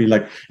world can be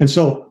like. And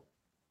so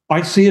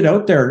I see it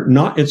out there.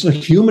 It's a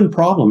human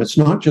problem. It's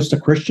not just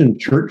a Christian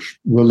church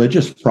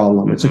religious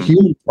problem. It's a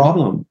human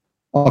problem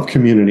of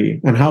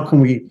community. And how can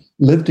we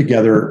live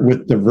together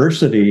with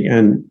diversity?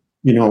 And,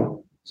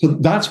 so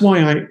that's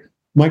why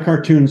my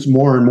cartoons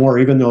more and more,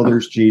 even though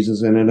there's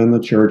Jesus in it and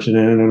the church in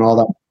it and all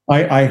that,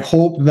 I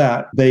hope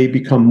that they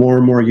become more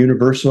and more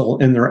universal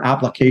in their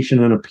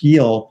application and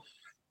appeal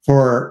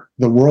for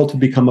the world to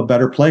become a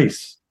better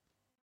place.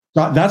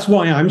 That's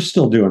why I'm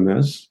still doing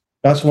this.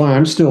 That's why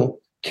I'm still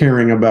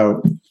caring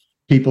about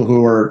people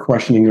who are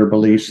questioning their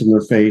beliefs and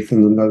their faith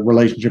and the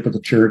relationship with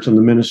the church and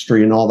the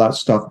ministry and all that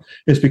stuff,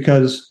 is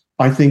because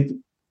I think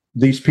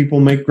these people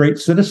make great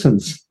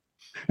citizens.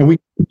 And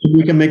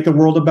we can make the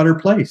world a better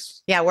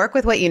place. Yeah, work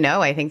with what you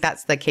know. I think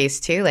that's the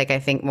case too. Like, I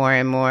think more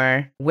and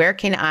more, where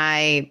can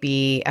I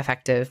be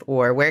effective,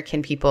 or where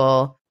can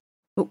people,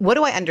 what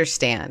do I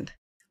understand?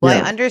 Well,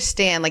 I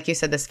understand, like you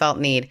said, this felt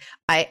need.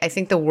 I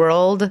think the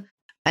world,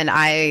 and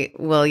I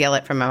will yell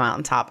it from a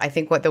mountaintop, I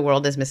think what the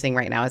world is missing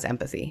right now is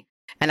empathy.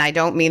 And I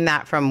don't mean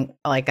that from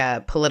like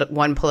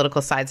one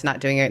political side's not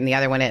doing it and the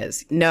other one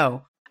is.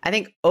 No, I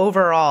think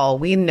overall,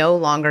 we no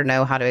longer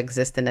know how to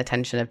exist in the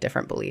tension of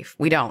different belief.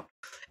 We don't.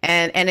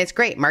 And it's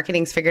great.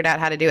 Marketing's figured out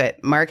how to do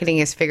it. Marketing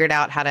has figured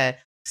out how to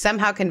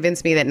somehow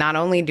convince me that not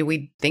only do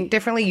we think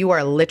differently, you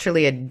are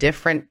literally a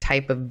different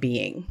type of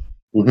being.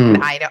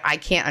 Mm-hmm. I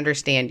can't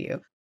understand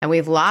you. And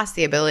we've lost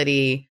the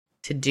ability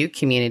to do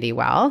community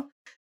well.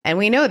 And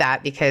we know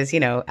that because,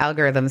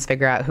 algorithms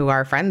figure out who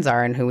our friends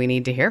are and who we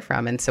need to hear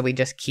from. And so we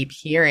just keep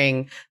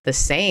hearing the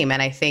same.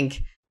 And I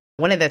think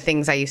one of the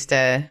things I used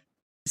to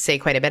say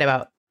quite a bit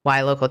about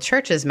why local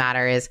churches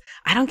matter is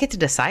I don't get to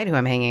decide who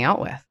I'm hanging out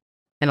with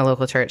in a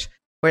local church.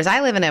 Whereas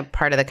I live in a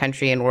part of the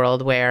country and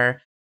world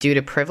where, due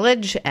to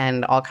privilege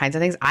and all kinds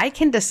of things, I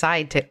can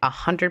decide to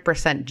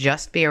 100%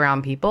 just be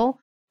around people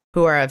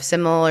who are of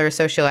similar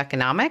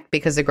socioeconomic,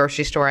 because the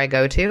grocery store I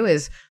go to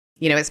is,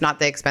 it's not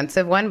the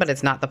expensive one, but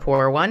it's not the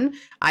poor one.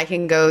 I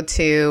can go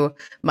to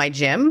my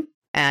gym.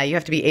 You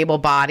have to be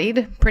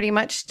able-bodied pretty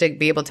much to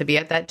be able to be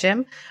at that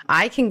gym.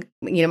 I can,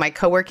 my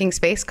co-working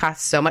space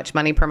costs so much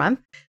money per month.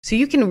 So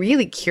you can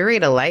really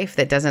curate a life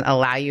that doesn't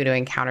allow you to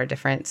encounter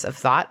difference of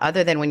thought,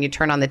 other than when you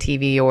turn on the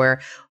TV, or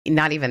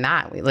not even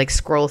that. We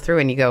scroll through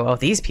and you go, oh,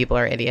 these people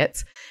are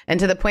idiots. And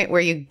to the point where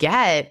you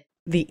get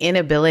the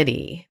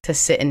inability to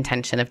sit in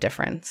tension of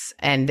difference.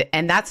 And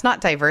that's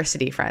not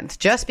diversity, friends.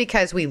 Just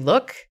because we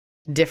look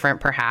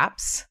different,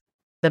 perhaps,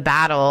 the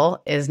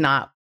battle is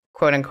not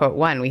quote unquote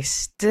won. We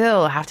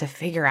still have to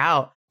figure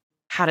out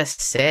how to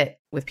sit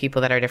with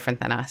people that are different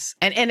than us.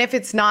 And if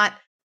it's not,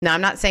 now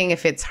I'm not saying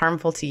if it's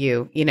harmful to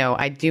you,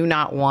 I do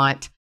not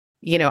want,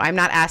 I'm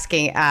not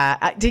asking,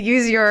 to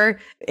use your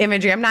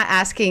imagery, I'm not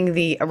asking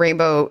the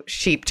rainbow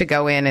sheep to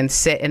go in and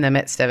sit in the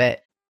midst of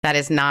it. That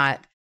is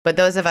not, but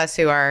those of us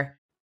who are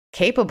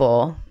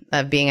capable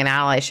of being an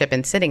allyship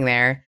and sitting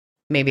there,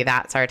 maybe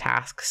that's our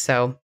task.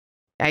 So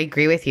I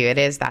agree with you. It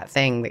is that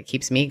thing that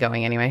keeps me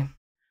going anyway.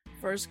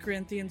 1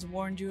 Corinthians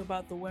warned you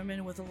about the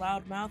women with a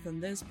loud mouth,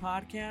 and this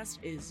podcast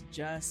is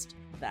just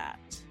that.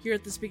 Here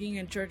at the Speaking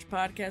in Church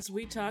podcast,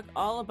 we talk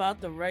all about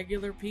the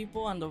regular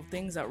people and the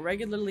things that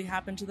regularly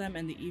happen to them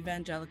in the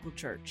evangelical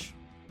church.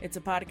 It's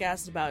a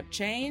podcast about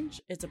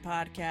change, it's a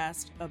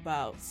podcast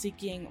about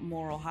seeking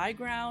moral high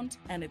ground,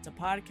 and it's a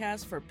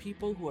podcast for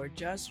people who are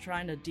just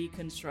trying to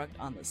deconstruct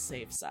on the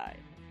safe side.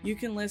 You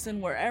can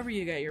listen wherever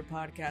you get your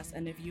podcast,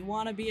 and if you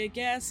want to be a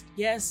guest,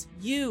 yes,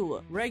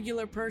 you,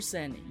 regular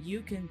person,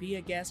 you can be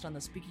a guest on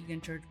the Speaking in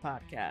Church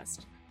podcast.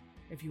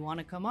 If you want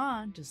to come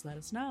on, just let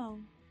us know.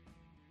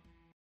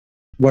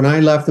 When I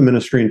left the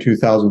ministry in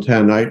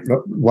 2010,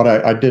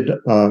 I did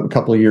a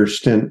couple of years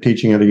stint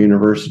teaching at a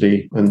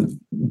university,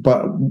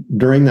 but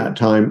during that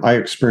time, I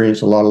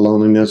experienced a lot of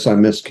loneliness. I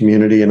missed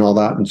community and all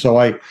that, and so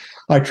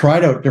I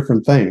tried out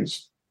different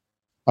things.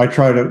 I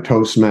tried out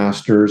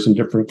Toastmasters and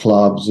different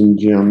clubs and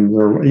gyms,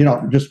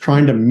 or just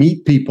trying to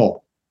meet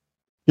people,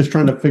 just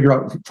trying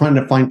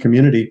to find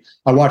community.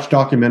 I watched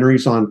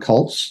documentaries on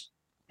cults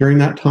during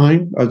that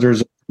time.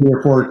 There's 3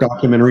 or 4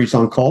 documentaries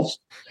on cults.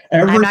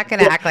 I'm not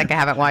going to act like I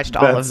haven't watched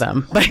all of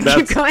them, but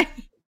keep going.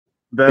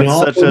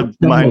 That's such a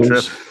mind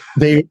trip.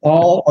 They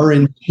all are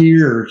in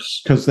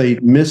tears because they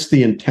miss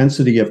the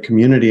intensity of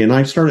community. And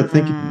I started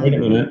thinking, wait a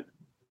minute,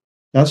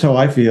 that's how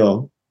I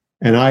feel.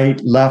 And I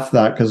left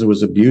that because it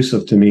was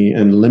abusive to me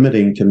and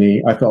limiting to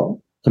me. I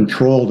felt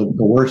controlled and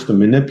coerced and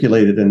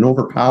manipulated and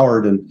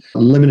overpowered and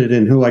limited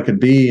in who I could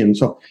be. And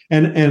so,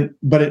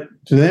 but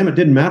to them, it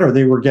didn't matter.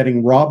 They were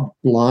getting robbed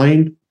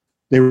blind.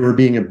 They were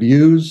being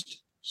abused,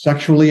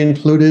 sexually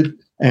included,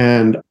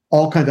 and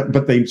all kinds of,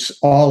 but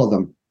all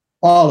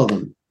of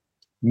them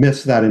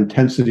miss that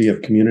intensity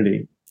of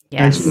community.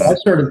 Yes. And so I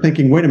started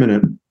thinking, wait a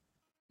minute,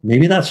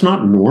 maybe that's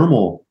not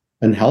normal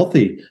and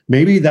healthy.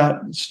 Maybe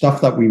that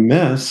stuff that we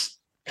miss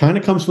kind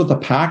of comes with a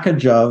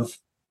package of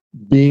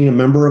being a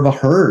member of a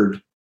herd.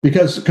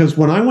 Because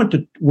when I went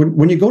to,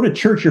 when you go to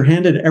church, you're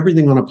handed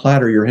everything on a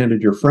platter. You're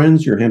handed your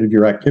friends, you're handed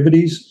your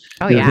activities.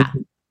 Oh, yeah.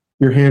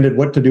 You're handed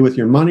what to do with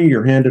your money.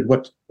 You're handed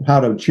how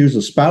to choose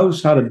a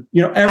spouse, how to,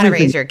 everything. How to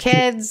raise your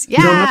kids.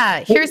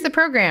 Yeah. Here's the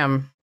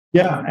program.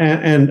 Yeah.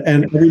 And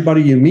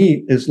everybody you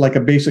meet is like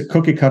a basic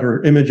cookie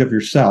cutter image of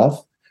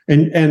yourself.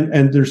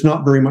 And there's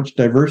not very much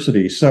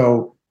diversity.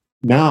 So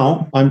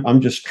now I'm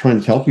just trying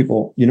to tell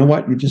people, you know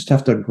what? You just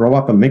have to grow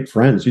up and make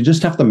friends. You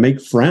just have to make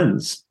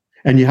friends.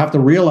 And you have to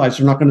realize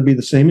they're not going to be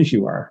the same as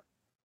you are.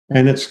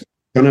 And it's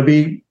going to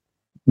be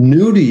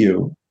new to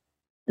you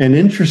and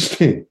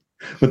interesting.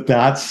 But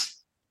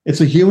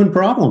it's a human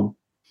problem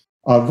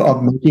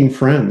of making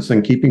friends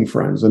and keeping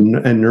friends and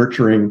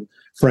nurturing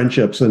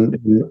friendships and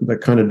the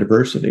kind of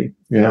diversity.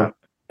 Yeah.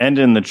 And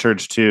in the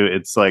church too,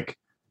 it's like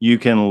you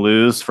can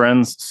lose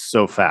friends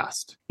so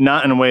fast.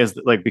 Not in ways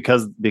that, like,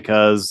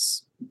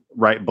 because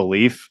right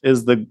belief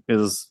is the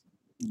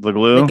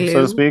glue,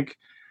 so to speak.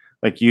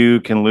 Like you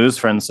can lose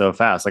friends so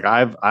fast. Like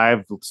I've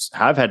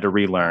had to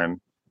relearn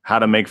how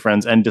to make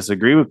friends and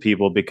disagree with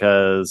people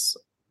because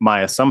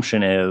my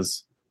assumption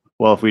is,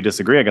 well, if we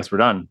disagree, I guess we're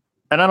done.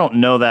 And I don't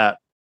know that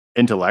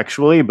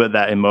intellectually, but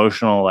that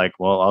emotional, like,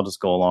 well, I'll just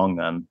go along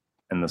then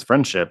in this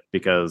friendship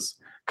because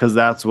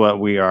that's what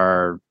we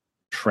are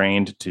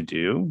trained to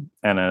do.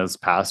 And as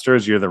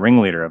pastors, you're the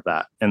ringleader of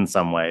that in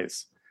some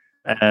ways.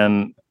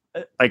 And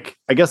like,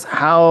 I guess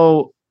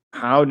how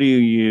do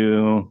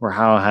you, or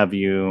how have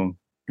you,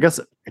 I guess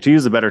to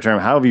use a better term,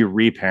 how have you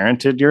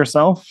reparented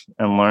yourself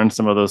and learned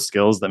some of those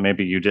skills that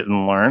maybe you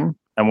didn't learn?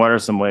 And what are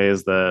some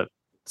ways that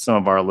some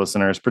of our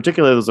listeners,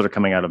 particularly those that are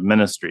coming out of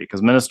ministry,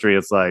 because ministry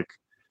is like,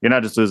 you're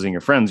not just losing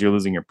your friends, you're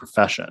losing your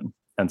profession.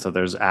 And so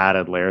there's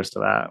added layers to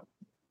that.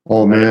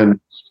 Oh man,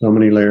 so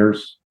many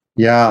layers.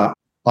 Yeah,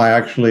 I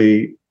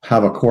actually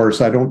have a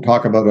course. I don't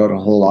talk about it a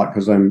whole lot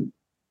because I'm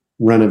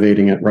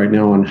renovating it right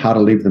now on how to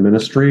leave the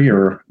ministry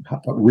or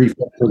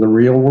refit for the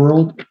real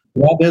world.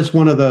 That is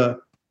one of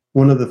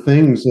the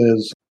things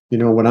is,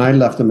 when I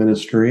left the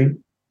ministry,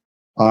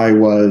 I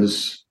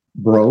was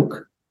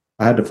broke.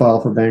 I had to file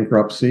for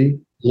bankruptcy.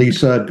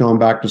 Lisa had gone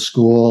back to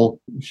school.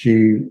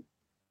 She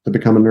had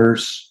become a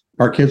nurse.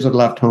 Our kids had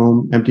left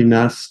home, empty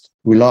nest.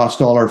 We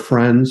lost all our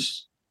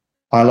friends.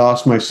 I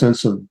lost my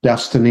sense of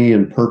destiny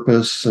and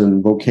purpose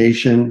and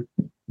vocation,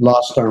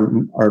 lost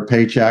our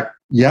paycheck.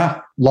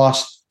 Yeah,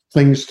 lost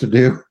things to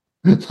do.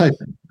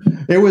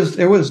 It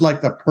was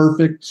like the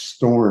perfect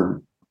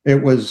storm.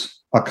 It was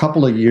a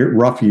couple of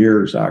rough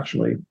years,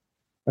 actually.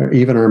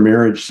 Even our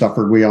marriage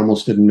suffered. We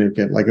almost didn't make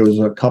it. Like, it was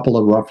a couple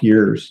of rough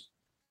years.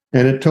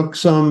 And it took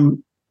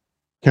some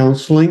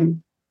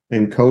counseling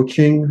and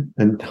coaching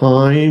and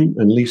time,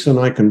 and Lisa and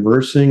I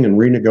conversing and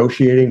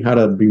renegotiating how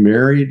to be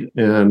married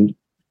and,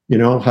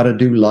 how to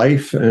do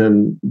life,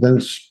 and then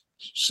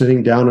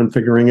sitting down and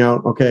figuring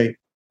out, okay,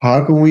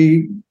 how can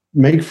we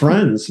make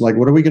friends? Like,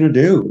 what are we going to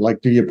do? Like,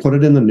 do you put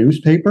it in the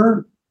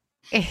newspaper?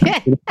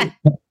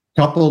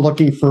 Couple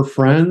looking for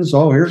friends.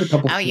 Oh, here's a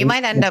couple. Oh, you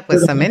might end up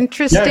with some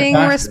interesting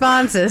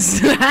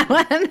responses to that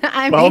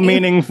one.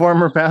 Well-meaning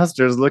former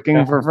pastors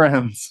looking for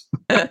friends.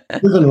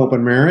 Here's an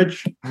open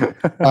marriage.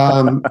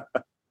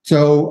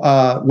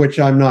 Which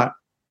I'm not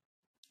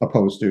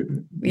opposed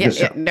to.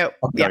 No,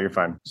 you're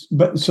fine.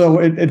 But so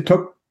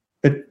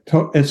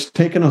it's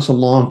taken us a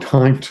long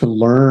time to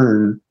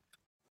learn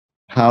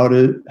how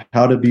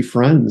to be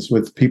friends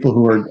with people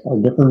who are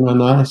different than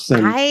us.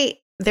 And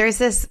there's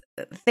this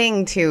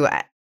thing too.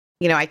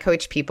 I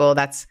coach people.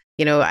 That's,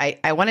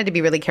 I wanted to be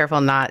really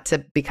careful not to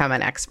become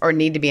an expert or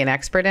need to be an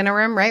expert in a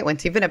room, right?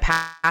 Once you've been a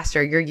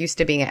pastor, you're used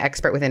to being an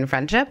expert within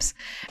friendships,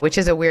 which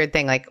is a weird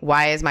thing. Like,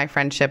 why is my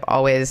friendship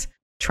always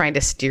trying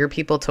to steer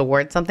people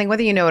towards something,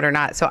 whether you know it or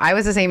not? So I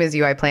was the same as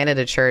you. I planted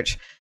a church.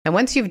 And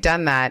once you've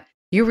done that,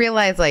 you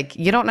realize like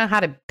you don't know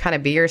how to kind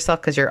of be yourself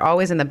because you're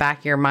always in the back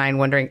of your mind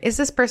wondering, is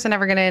this person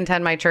ever going to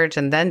attend my church?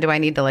 And then do I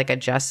need to like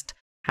adjust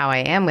how I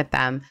am with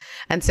them?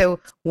 And so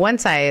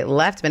once I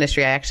left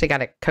ministry, I actually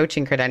got a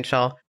coaching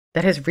credential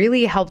that has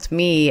really helped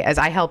me as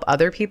I help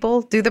other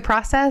people do the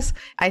process.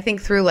 I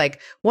think through like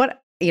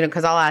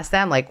because I'll ask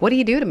them like, what do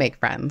you do to make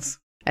friends?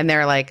 And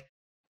they're like,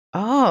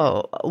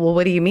 oh, well,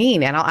 what do you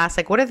mean? And I'll ask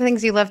like, what are the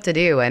things you love to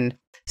do? And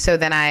so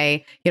then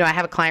I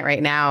have a client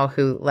right now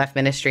who left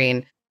ministry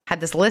and had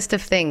this list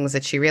of things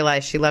that she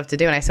realized she loved to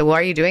do. And I said, well,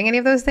 are you doing any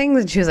of those things?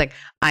 And she was like,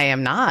 I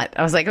am not.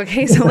 I was like,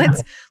 okay, so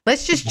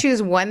let's just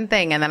choose one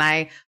thing. And then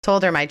I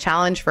told her my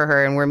challenge for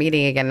her, and we're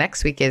meeting again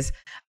next week, is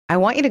I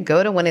want you to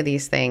go to one of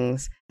these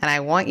things and I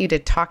want you to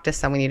talk to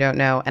someone you don't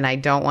know. And I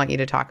don't want you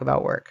to talk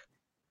about work.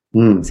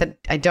 I said,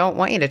 I don't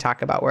want you to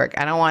talk about work.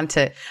 I don't want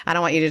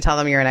you to tell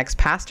them you're an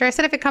ex-pastor. I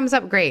said, if it comes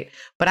up, great.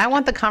 But I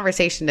want the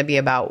conversation to be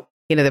about,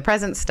 the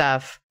present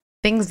stuff,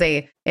 things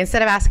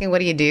instead of asking, what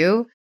do you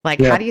do? Like,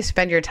 how do you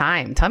spend your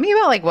time? Tell me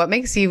about like what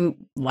makes you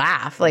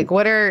laugh? Like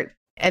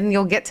and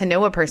you'll get to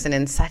know a person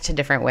in such a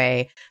different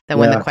way than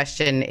when the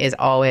question is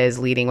always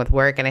leading with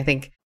work. And I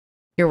think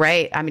you're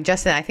right. I mean,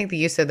 Justin, I think the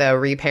use of the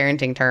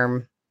reparenting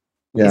term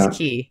is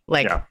key.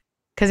 Like,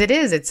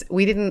 because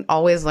we didn't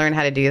always learn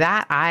how to do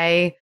that.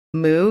 I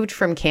moved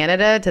from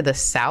Canada to the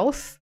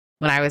South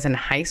when I was in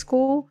high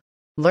school,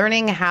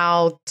 learning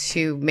how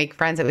to make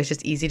friends. It was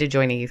just easy to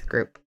join a youth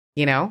group,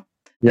 And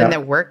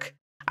at work,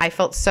 I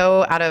felt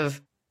so out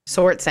of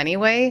sorts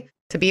anyway,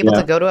 to be able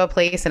to go to a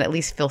place and at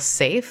least feel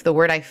safe. The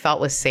word I felt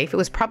was safe. It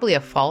was probably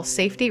a false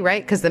safety,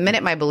 right? Because the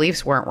minute my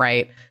beliefs weren't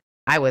right,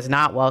 I was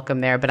not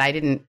welcome there, but I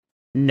didn't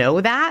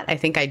know that. I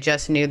think I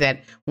just knew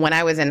that when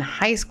I was in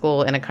high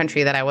school in a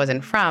country that I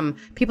wasn't from,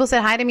 people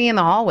said hi to me in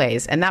the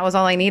hallways, and that was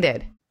all I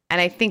needed. And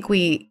I think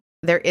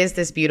there is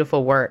this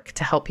beautiful work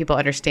to help people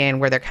understand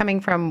where they're coming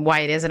from, why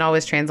it isn't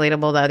always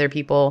translatable to other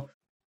people.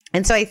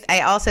 And so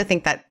I also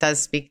think that does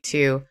speak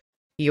to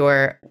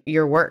your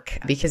work,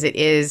 because it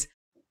is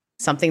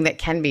something that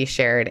can be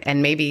shared,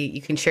 and maybe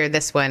you can share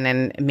this one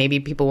and maybe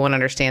people won't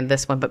understand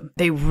this one, but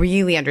they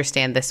really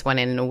understand this one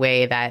in a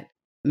way that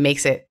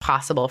makes it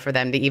possible for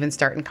them to even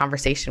start in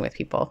conversation with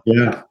people.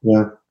 Yeah.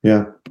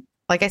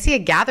 Like I see a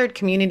gathered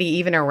community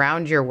even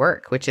around your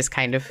work, which is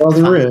kind of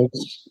fun. There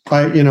is.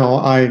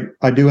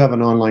 I do have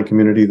an online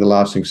community, The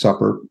Lasting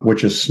Supper,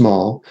 which is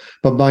small,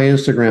 but my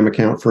Instagram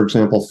account, for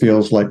example,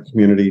 feels like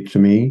community to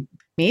me.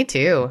 Me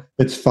too.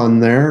 It's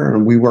fun there,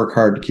 and we work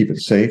hard to keep it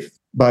safe.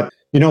 But,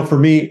 for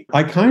me,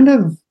 like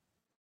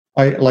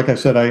I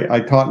said, I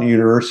taught in a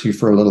university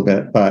for a little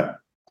bit, but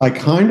I've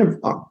kind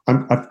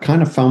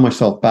of found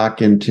myself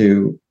back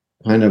into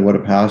kind of what a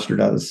pastor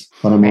does.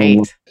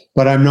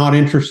 But I'm not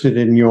interested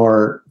in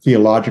your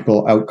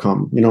theological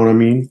outcome. You know what I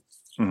mean?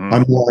 Mm-hmm.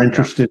 I'm more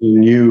interested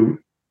in you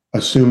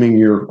assuming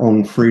your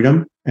own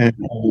freedom and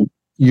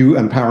you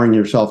empowering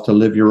yourself to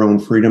live your own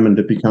freedom and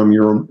to become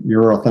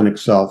your authentic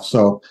self.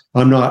 So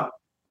I'm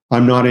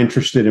not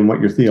interested in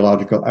what your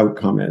theological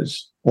outcome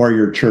is or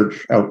your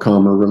church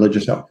outcome or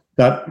religious outcome.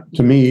 That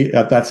to me,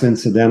 that's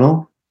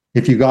incidental.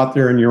 If you got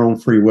there in your own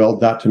free will,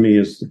 that to me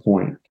is the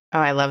point. Oh,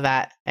 I love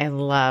that. I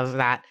love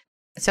that.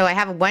 So I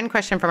have one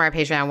question from our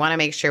patron I want to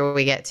make sure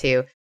we get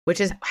to, which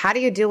is, how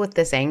do you deal with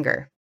this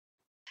anger?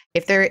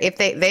 If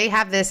they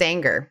have this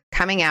anger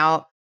coming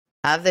out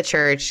of the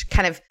church,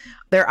 kind of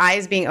their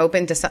eyes being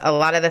open to a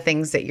lot of the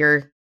things that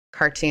your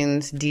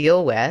cartoons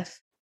deal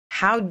with,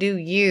 how do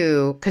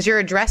you, because you're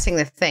addressing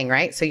the thing,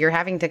 right? So you're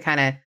having to kind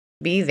of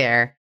be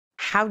there.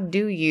 How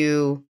do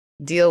you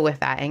deal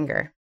with that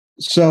anger?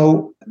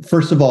 So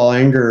first of all,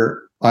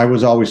 anger, I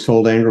was always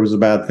told anger was a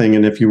bad thing.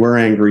 And if you were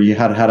angry, you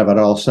had to have it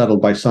all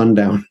settled by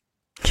sundown.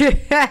 Don't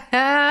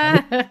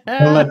let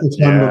the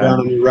sun go down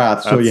on your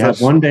wrath. So you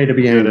have one day to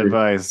be angry. Good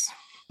advice.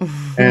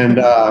 And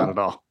not at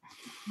all.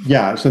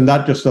 Yes, and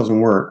that just doesn't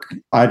work.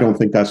 I don't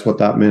think that's what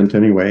that meant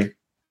anyway.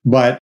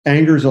 But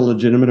anger is a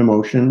legitimate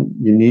emotion.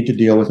 You need to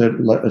deal with it.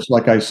 It's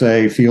like I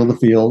say, feel the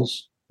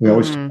feels. We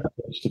always try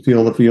to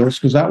feel the feels,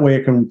 because that way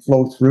it can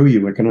flow through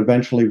you. It can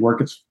eventually work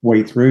its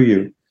way through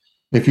you.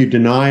 If you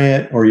deny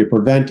it or you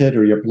prevent it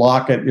or you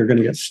block it, you're going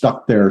to get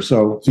stuck there.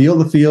 So feel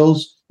the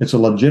feels. It's a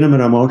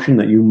legitimate emotion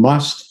that you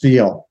must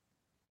feel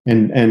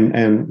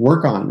and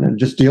work on, and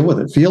just deal with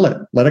it. Feel it.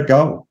 Let it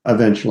go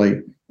eventually.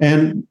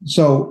 And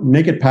so,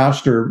 Naked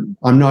Pastor,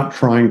 I'm not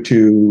trying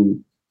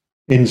to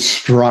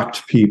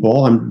instruct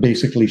people. I'm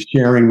basically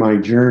sharing my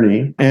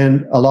journey.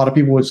 And a lot of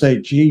people would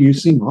say, gee, you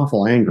seem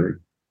awful angry,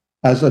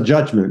 as a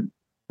judgment.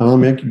 And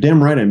I'm like,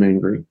 damn right I'm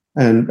angry.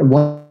 And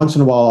once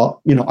in a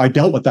while, I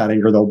dealt with that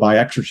anger, though, by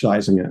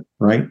exercising it,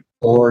 right?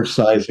 Or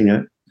sizing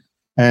it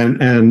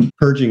and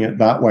purging it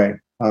that way,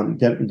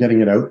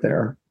 getting it out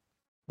there.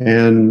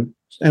 And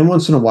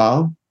once in a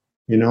while,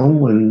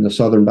 when the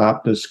Southern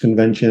Baptist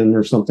Convention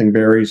or something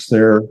buries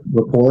their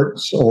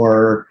reports,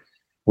 or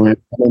when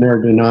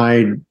they're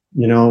denied,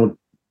 the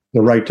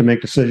right to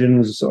make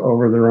decisions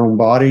over their own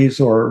bodies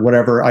or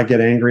whatever, I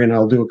get angry and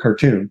I'll do a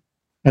cartoon.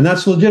 And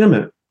that's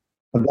legitimate.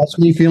 And that's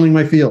me feeling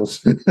my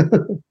feels.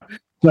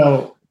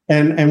 So,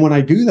 and when I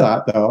do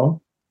that,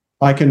 though,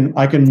 I can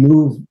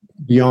move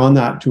beyond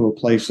that to a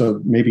place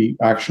of maybe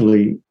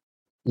actually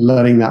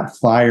letting that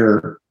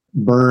fire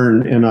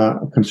burn in a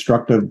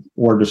constructive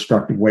or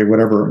destructive way,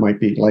 whatever it might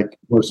be, like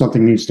where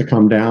something needs to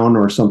come down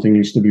or something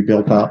needs to be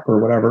built up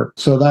or whatever.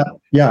 So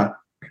that,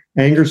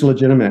 anger's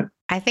legitimate.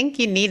 I think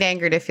you need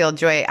anger to feel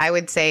joy. I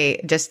would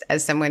say, just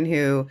as someone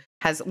who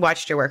has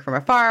watched your work from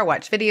afar,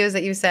 watched videos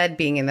that you said,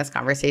 being in this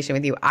conversation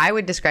with you, I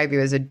would describe you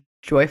as a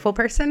joyful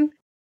person.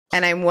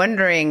 And I'm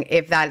wondering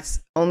if that's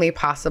only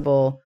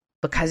possible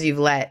because you've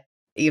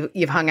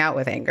hung out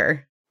with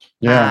anger,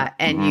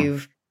 and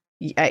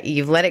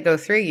you've let it go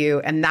through you,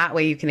 and that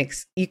way you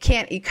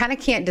kind of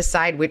can't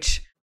decide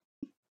which.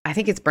 I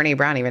think it's Brene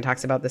Brown even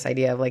talks about this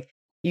idea of like,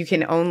 you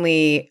can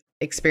only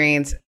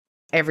experience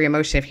every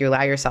emotion if you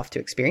allow yourself to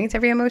experience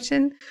every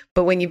emotion.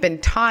 But when you've been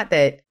taught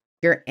that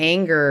your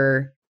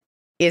anger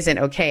isn't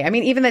okay, I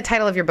mean, even the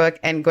title of your book,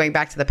 and going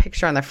back to the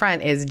picture on the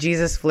front, is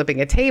Jesus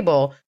flipping a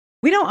table.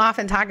 We don't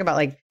often talk about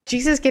like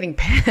Jesus getting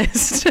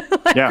pissed,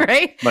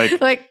 right?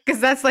 Like, because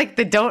that's like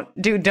the don't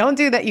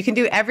do that. You can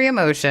do every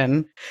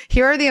emotion.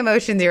 Here are the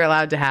emotions you're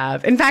allowed to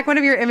have. In fact, one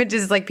of your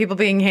images is like people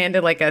being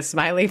handed like a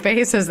smiley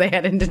face as they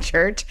head into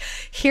church.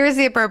 Here's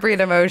the appropriate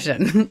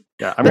emotion.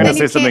 Yeah, I'm going to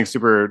say something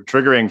super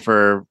triggering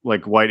for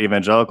like white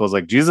evangelicals.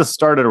 Like, Jesus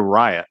started a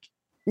riot.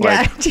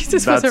 Like,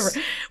 Jesus was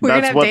we're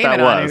going to have David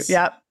on it.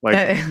 Yep.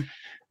 Like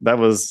that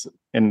was.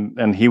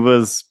 And he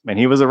was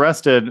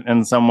arrested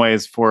in some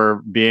ways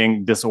for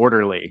being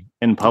disorderly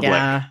in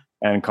public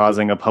and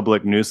causing a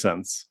public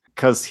nuisance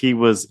because he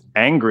was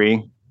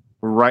angry,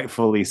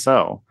 rightfully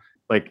so.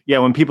 Like,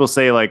 when people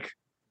say like,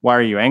 why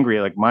are you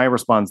angry? Like, my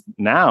response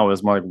now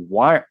is more like,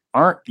 why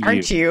aren't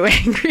you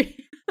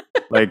angry?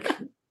 like,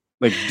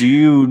 do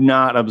you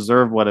not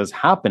observe what is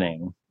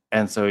happening?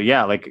 And so,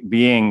 like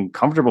being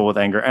comfortable with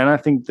anger. And I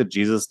think that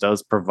Jesus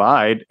does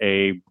provide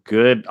a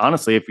good,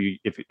 honestly, if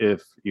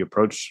you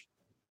approach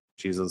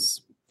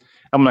Jesus,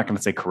 I'm not going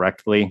to say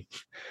correctly,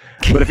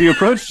 but if you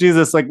approach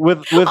Jesus like with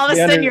all of a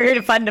sudden you're here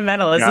to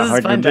fundamentalist. This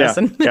is fun,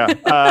 Justin.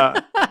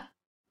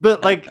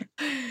 But like,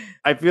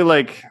 I feel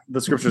like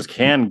the scriptures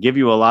can give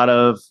you a lot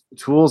of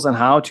tools on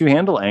how to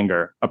handle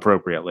anger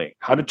appropriately,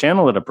 how to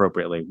channel it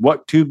appropriately,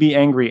 what to be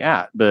angry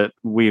at. But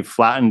we've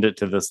flattened it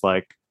to this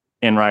like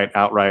in right,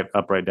 outright,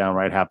 upright,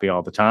 downright, happy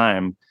all the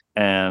time,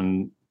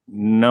 and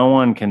no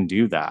one can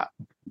do that.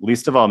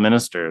 Least of all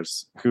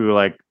ministers who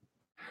like.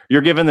 You're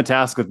given the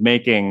task of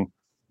making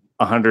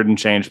 100 and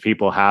change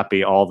people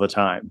happy all the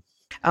time.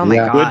 Oh my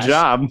gosh. Good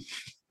job.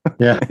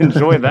 Yeah.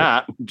 Enjoy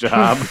that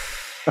job.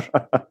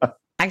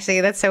 Actually,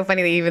 that's so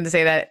funny that you even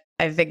say that.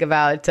 I think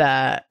about,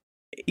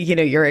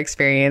 your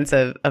experience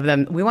of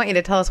them. We want you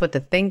to tell us what to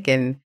think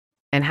and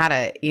how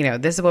to,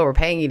 this is what we're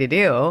paying you to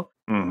do.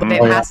 Mm-hmm. But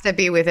it has to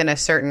be within a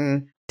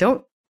certain,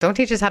 don't don't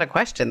teach us how to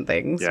question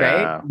things,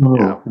 right?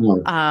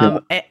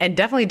 No. And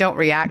definitely don't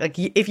react. Like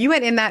if you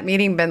had in that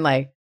meeting been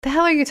like, the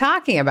hell are you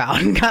talking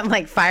about? And got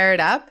like fired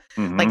up,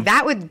 like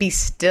that would be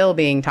still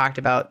being talked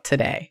about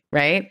today,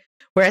 right?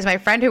 Whereas my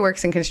friend who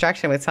works in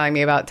construction was telling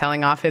me about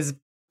telling off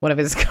one of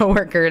his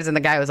coworkers, and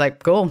the guy was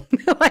like, cool.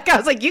 Like I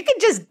was like, you can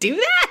just do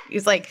that?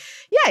 He's like,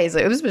 yeah,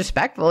 it was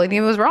respectful and he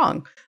was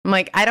wrong. I'm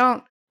like, I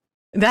don't,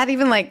 that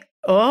even like,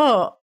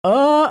 but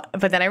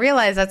then I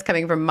realized that's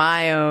coming from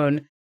my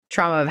own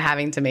trauma of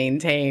having to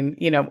maintain,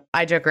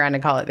 I joke around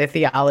and call it the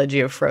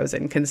theology of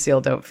frozen, conceal,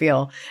 don't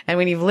feel. And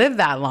when you've lived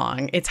that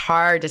long, it's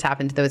hard to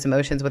tap into those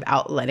emotions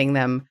without letting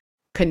them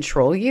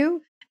control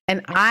you.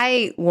 And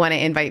I want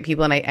to invite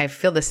people, and I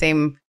feel the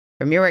same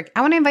from your work.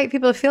 I want to invite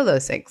people to feel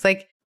those things.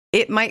 Like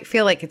it might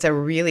feel like it's a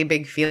really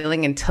big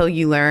feeling until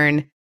you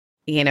learn,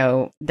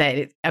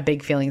 that a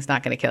big feeling is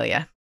not going to kill you.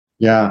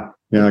 Yeah,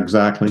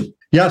 exactly.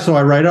 Yeah, so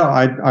I write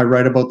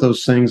about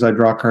those things. I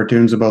draw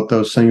cartoons about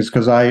those things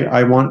because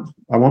I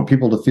want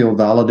people to feel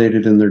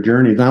validated in their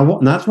journey. Now,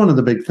 and that's one of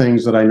the big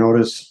things that I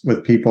notice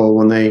with people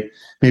when they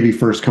maybe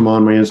first come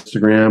on my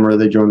Instagram or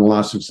they join the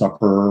Last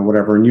Supper or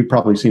whatever. And you've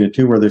probably seen it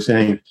too, where they're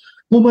saying,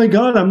 "Oh my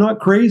God, I'm not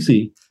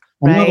crazy.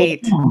 I'm right.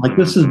 not like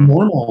this is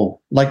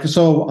normal." Like,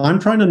 so I'm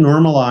trying to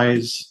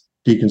normalize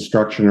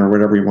deconstruction or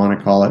whatever you want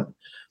to call it,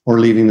 or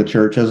leaving the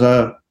church as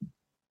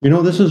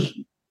this is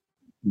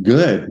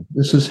good.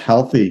 This is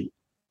healthy.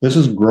 This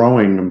is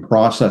growing and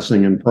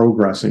processing and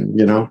progressing,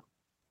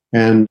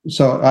 And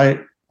so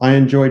I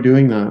enjoy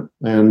doing that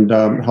and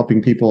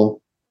helping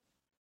people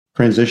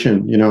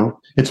transition,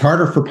 It's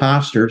harder for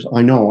pastors.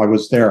 I know, I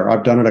was there.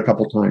 I've done it a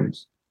couple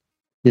times,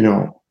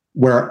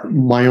 where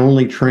my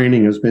only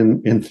training has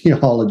been in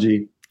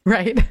theology.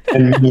 Right.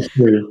 And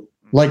ministry.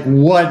 Like,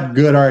 what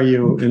good are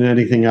you in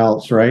anything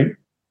else, right?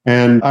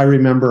 And I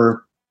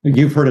remember,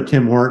 you've heard of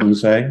Tim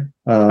Hortons, eh?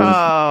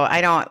 I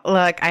don't.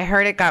 Look, I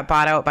heard it got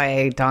bought out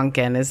by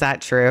Dunkin'. Is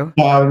that true?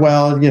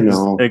 Well,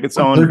 it's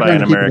owned by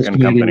an American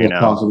company now.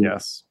 Possible.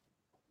 Yes.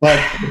 But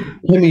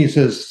Timmy's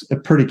is a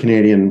pretty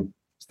Canadian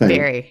thing.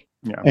 Very.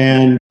 Yeah.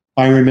 And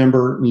I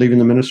remember leaving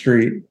the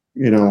ministry,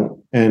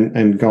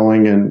 and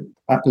going and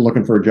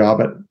looking for a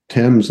job at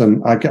Tim's.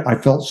 And I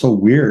felt so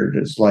weird.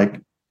 It's like,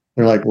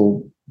 they're like,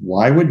 well,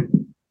 why would,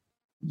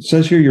 it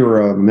says here you're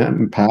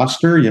a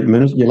pastor, you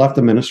left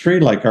the ministry.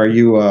 Like, are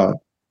you a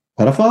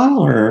pedophile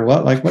or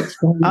what? Like, what's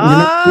going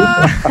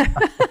on? Why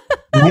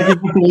did you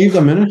have to leave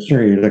the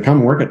ministry to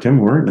come work at Tim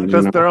Hortons?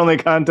 That's their only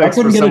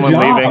context for someone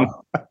leaving.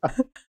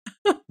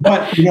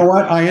 But you know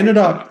what? I ended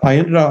up.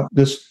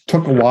 This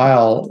took a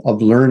while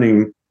of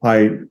learning.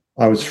 I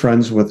was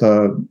friends with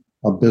a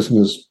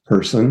business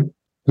person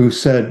who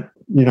said,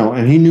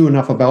 and he knew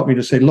enough about me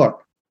to say,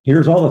 look,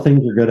 here's all the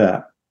things you're good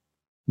at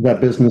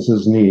that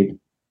businesses need.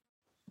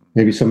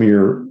 Maybe some of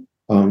your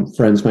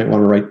friends might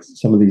want to write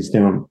some of these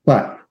down,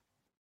 but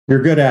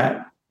you're good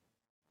at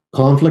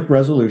conflict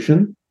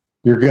resolution.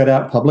 You're good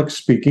at public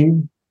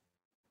speaking.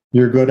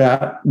 You're good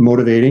at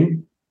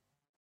motivating,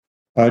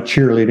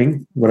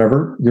 cheerleading,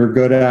 whatever. You're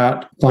good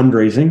at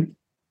fundraising.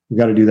 You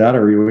got to do that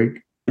every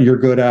week. You're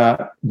good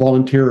at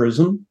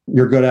volunteerism.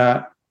 You're good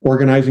at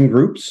organizing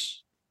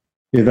groups,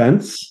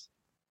 events,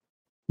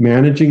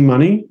 managing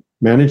money,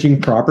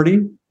 managing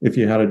property. If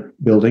you had a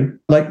building,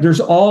 like there's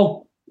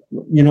all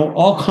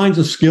kinds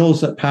of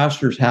skills that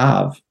pastors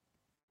have,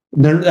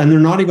 and they're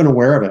not even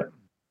aware of it.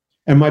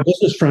 And my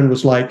business friend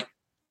was like,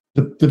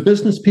 the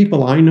business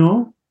people I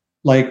know,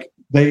 like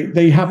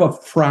they have a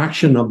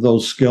fraction of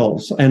those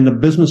skills, and the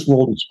business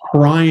world is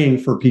crying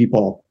for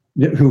people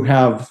who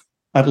have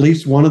at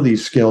least one of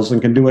these skills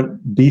and can do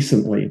it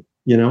decently,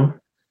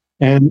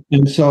 And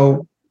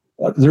so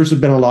there's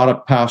been a lot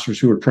of pastors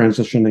who are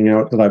transitioning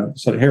out that I've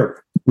said,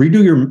 here,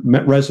 redo your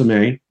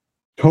resume,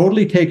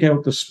 totally take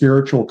out the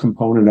spiritual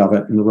component of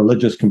it and the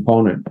religious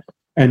component,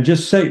 and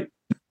just say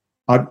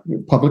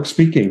public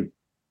speaking,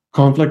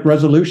 conflict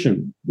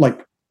resolution,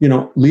 like,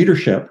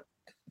 leadership.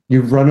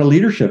 You've run a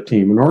leadership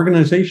team, an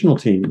organizational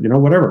team,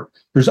 whatever.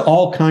 There's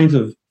all kinds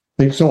of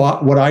things. So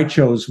what I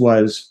chose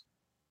was,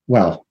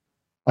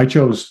 I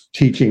chose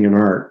teaching and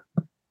art,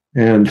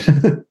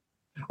 and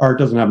art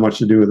doesn't have much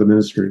to do with the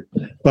ministry,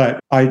 but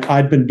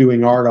I'd been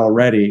doing art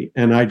already,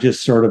 and I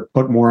just sort of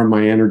put more of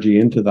my energy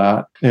into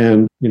that.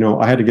 And,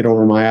 I had to get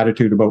over my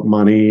attitude about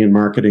money and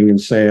marketing and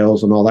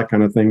sales and all that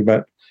kind of thing,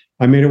 but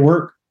I made it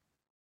work.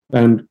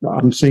 And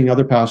I'm seeing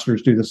other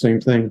pastors do the same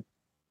thing.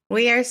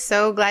 We are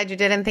so glad you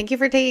did. And thank you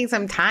for taking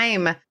some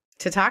time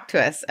to talk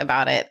to us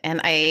about it.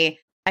 And I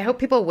hope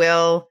people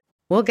will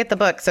get the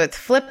book. So it's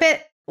Flip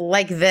It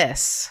Like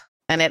This.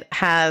 And it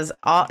has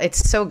it's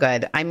so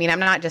good. I mean, I'm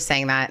not just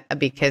saying that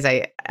because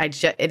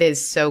it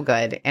is so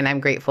good. And I'm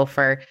grateful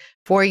for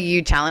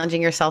you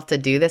challenging yourself to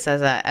do this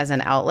as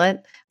an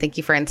outlet. Thank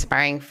you for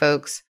inspiring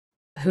folks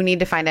who need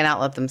to find an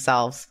outlet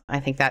themselves. I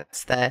think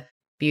that's the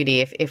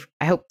beauty. If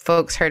I hope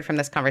folks heard from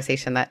this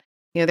conversation that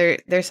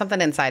there's something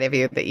inside of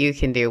you that you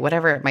can do,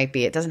 whatever it might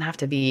be. It doesn't have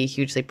to be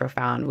hugely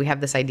profound. We have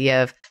this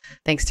idea of,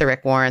 thanks to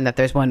Rick Warren, that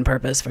there's one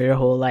purpose for your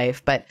whole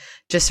life, but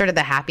just sort of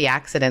the happy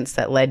accidents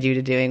that led you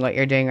to doing what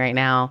you're doing right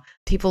now.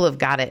 People have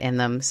got it in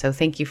them. So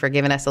thank you for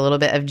giving us a little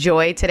bit of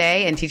joy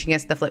today and teaching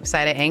us the flip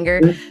side of anger.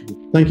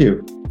 Thank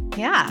you.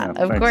 Yeah,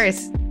 of thanks.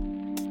 course.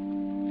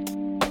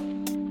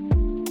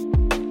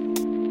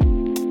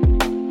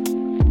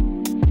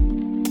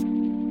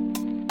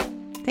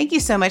 Thank you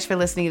so much for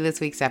listening to this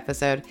week's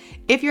episode.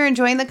 If you're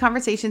enjoying the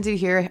conversations you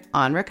hear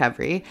on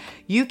recovery,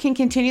 you can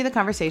continue the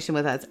conversation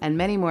with us and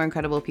many more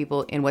incredible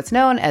people in what's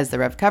known as the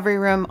Recovery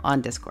Room on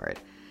Discord.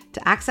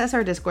 To access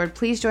our Discord,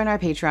 please join our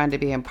Patreon to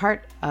be a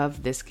part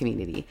of this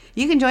community.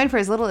 You can join for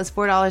as little as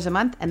 $4 a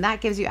month, and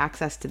that gives you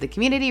access to the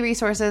community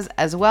resources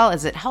as well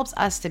as it helps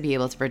us to be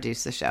able to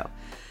produce the show.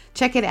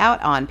 Check it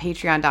out on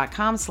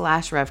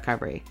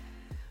patreon.com/revcovery.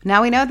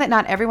 Now, we know that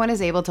not everyone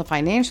is able to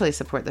financially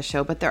support the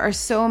show, but there are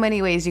so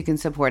many ways you can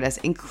support us,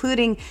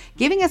 including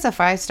giving us a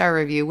 5-star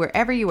review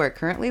wherever you are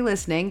currently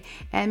listening,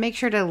 and make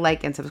sure to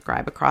like and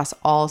subscribe across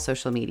all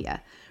social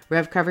media.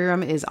 Recovery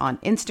Room is on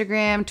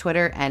Instagram,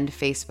 Twitter, and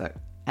Facebook,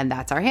 and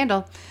that's our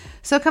handle.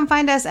 So come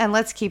find us and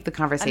let's keep the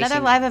conversation.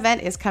 Another live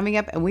event is coming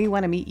up, and we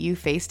want to meet you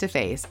face to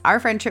face. Our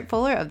friend Trip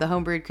Fuller of the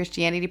Homebrewed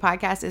Christianity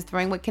podcast is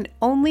throwing what can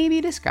only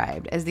be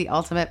described as the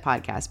ultimate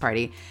podcast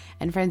party,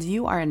 and friends,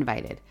 you are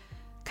invited.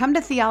 Come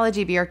to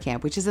Theology Beer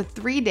Camp, which is a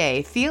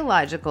 3-day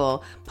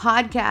theological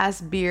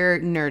podcast beer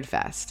nerd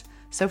fest.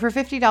 So for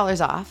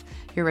 $50 off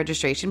your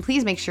registration,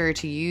 please make sure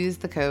to use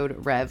the code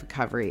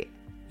REVCOVERY.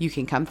 You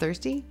can come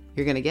thirsty,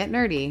 you're going to get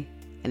nerdy,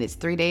 and it's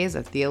 3 days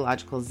of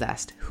theological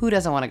zest. Who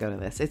doesn't want to go to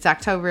this? It's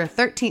October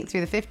 13th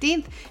through the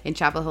 15th in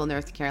Chapel Hill,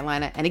 North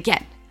Carolina. And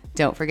again,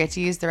 don't forget to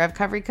use the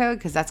REVCOVERY code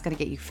because that's going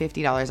to get you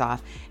 $50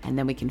 off, and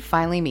then we can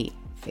finally meet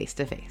face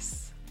to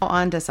face.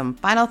 On to some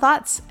final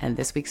thoughts and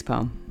this week's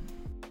poem.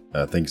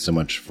 Thank you so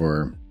much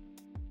for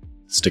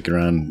sticking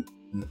around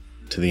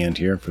to the end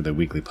here for the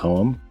weekly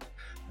poem.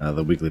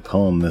 The weekly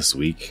poem this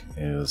week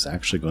is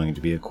actually going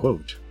to be a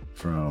quote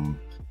from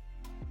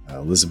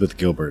Elizabeth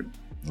Gilbert.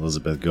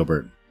 Elizabeth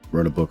Gilbert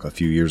wrote a book a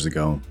few years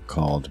ago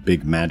called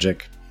Big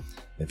Magic.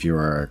 If you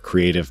are a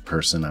creative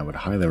person, I would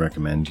highly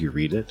recommend you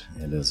read it.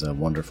 It is a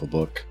wonderful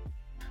book.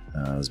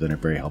 It's been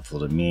very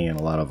helpful to me and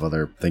a lot of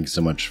other. Thank you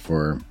so much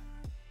for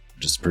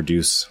just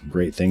produce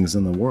great things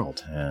in the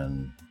world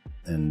and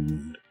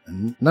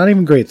not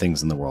even great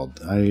things in the world.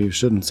 I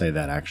shouldn't say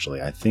that,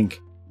 actually. I think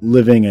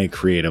living a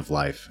creative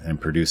life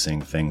and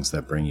producing things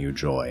that bring you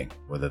joy,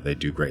 whether they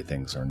do great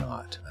things or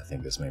not, I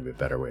think is maybe a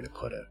better way to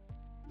put it.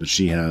 But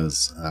she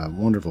has a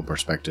wonderful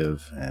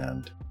perspective,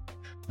 and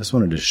I just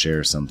wanted to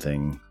share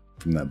something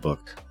from that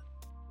book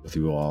with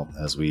you all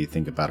as we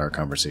think about our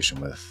conversation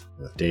with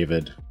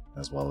David,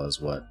 as well as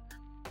what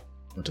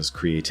does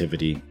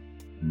creativity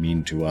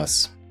mean to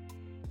us,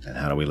 and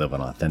how do we live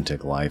an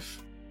authentic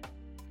life.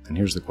 And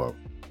here's the quote.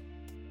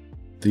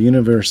 The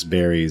universe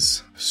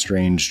buries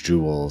strange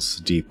jewels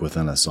deep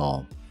within us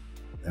all,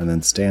 and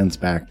then stands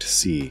back to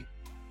see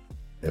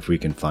if we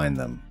can find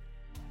them.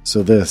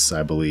 So this,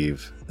 I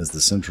believe, is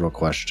the central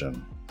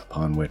question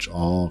upon which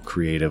all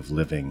creative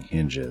living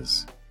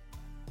hinges.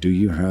 Do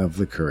you have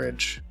the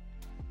courage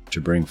to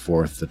bring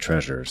forth the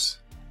treasures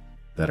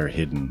that are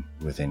hidden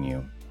within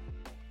you?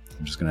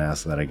 I'm just going to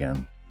ask that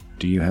again.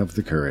 Do you have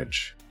the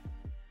courage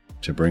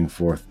to bring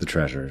forth the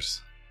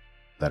treasures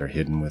that are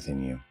hidden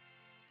within you?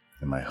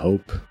 And my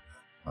hope,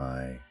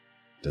 my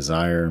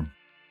desire,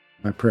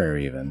 my prayer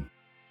even,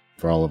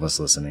 for all of us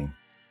listening,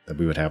 that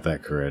we would have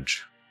that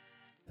courage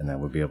and that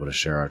we'll be able to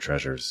share our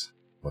treasures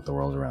with the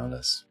world around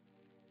us.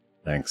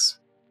 Thanks.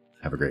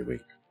 Have a great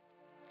week.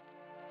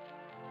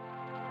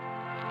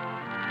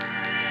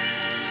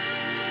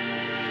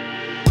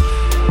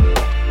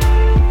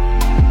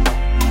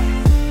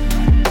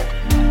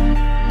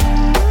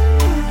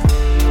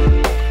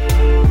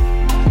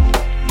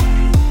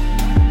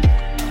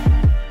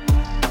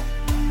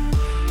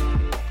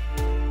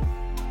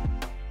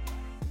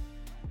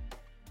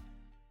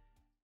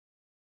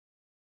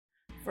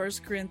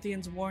 First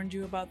Corinthians warned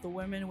you about the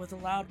women with a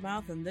loud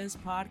mouth, and this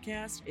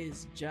podcast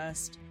is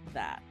just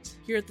that.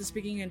 Here at the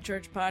Speaking in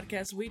Church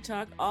podcast, we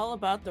talk all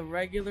about the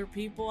regular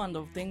people and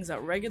the things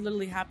that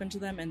regularly happen to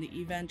them in the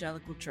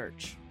evangelical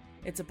church.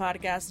 It's a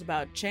podcast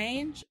about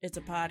change, it's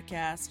a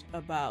podcast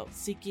about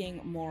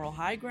seeking moral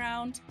high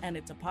ground, and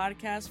it's a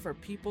podcast for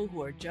people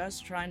who are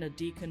just trying to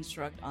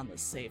deconstruct on the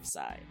safe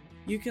side.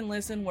 You can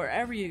listen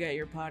wherever you get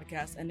your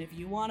podcast, and if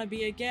you want to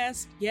be a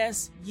guest,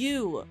 yes,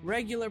 you,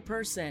 regular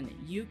person,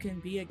 you can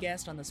be a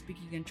guest on the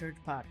Speaking in Church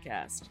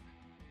podcast.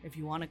 If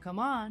you want to come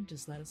on,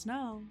 just let us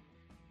know.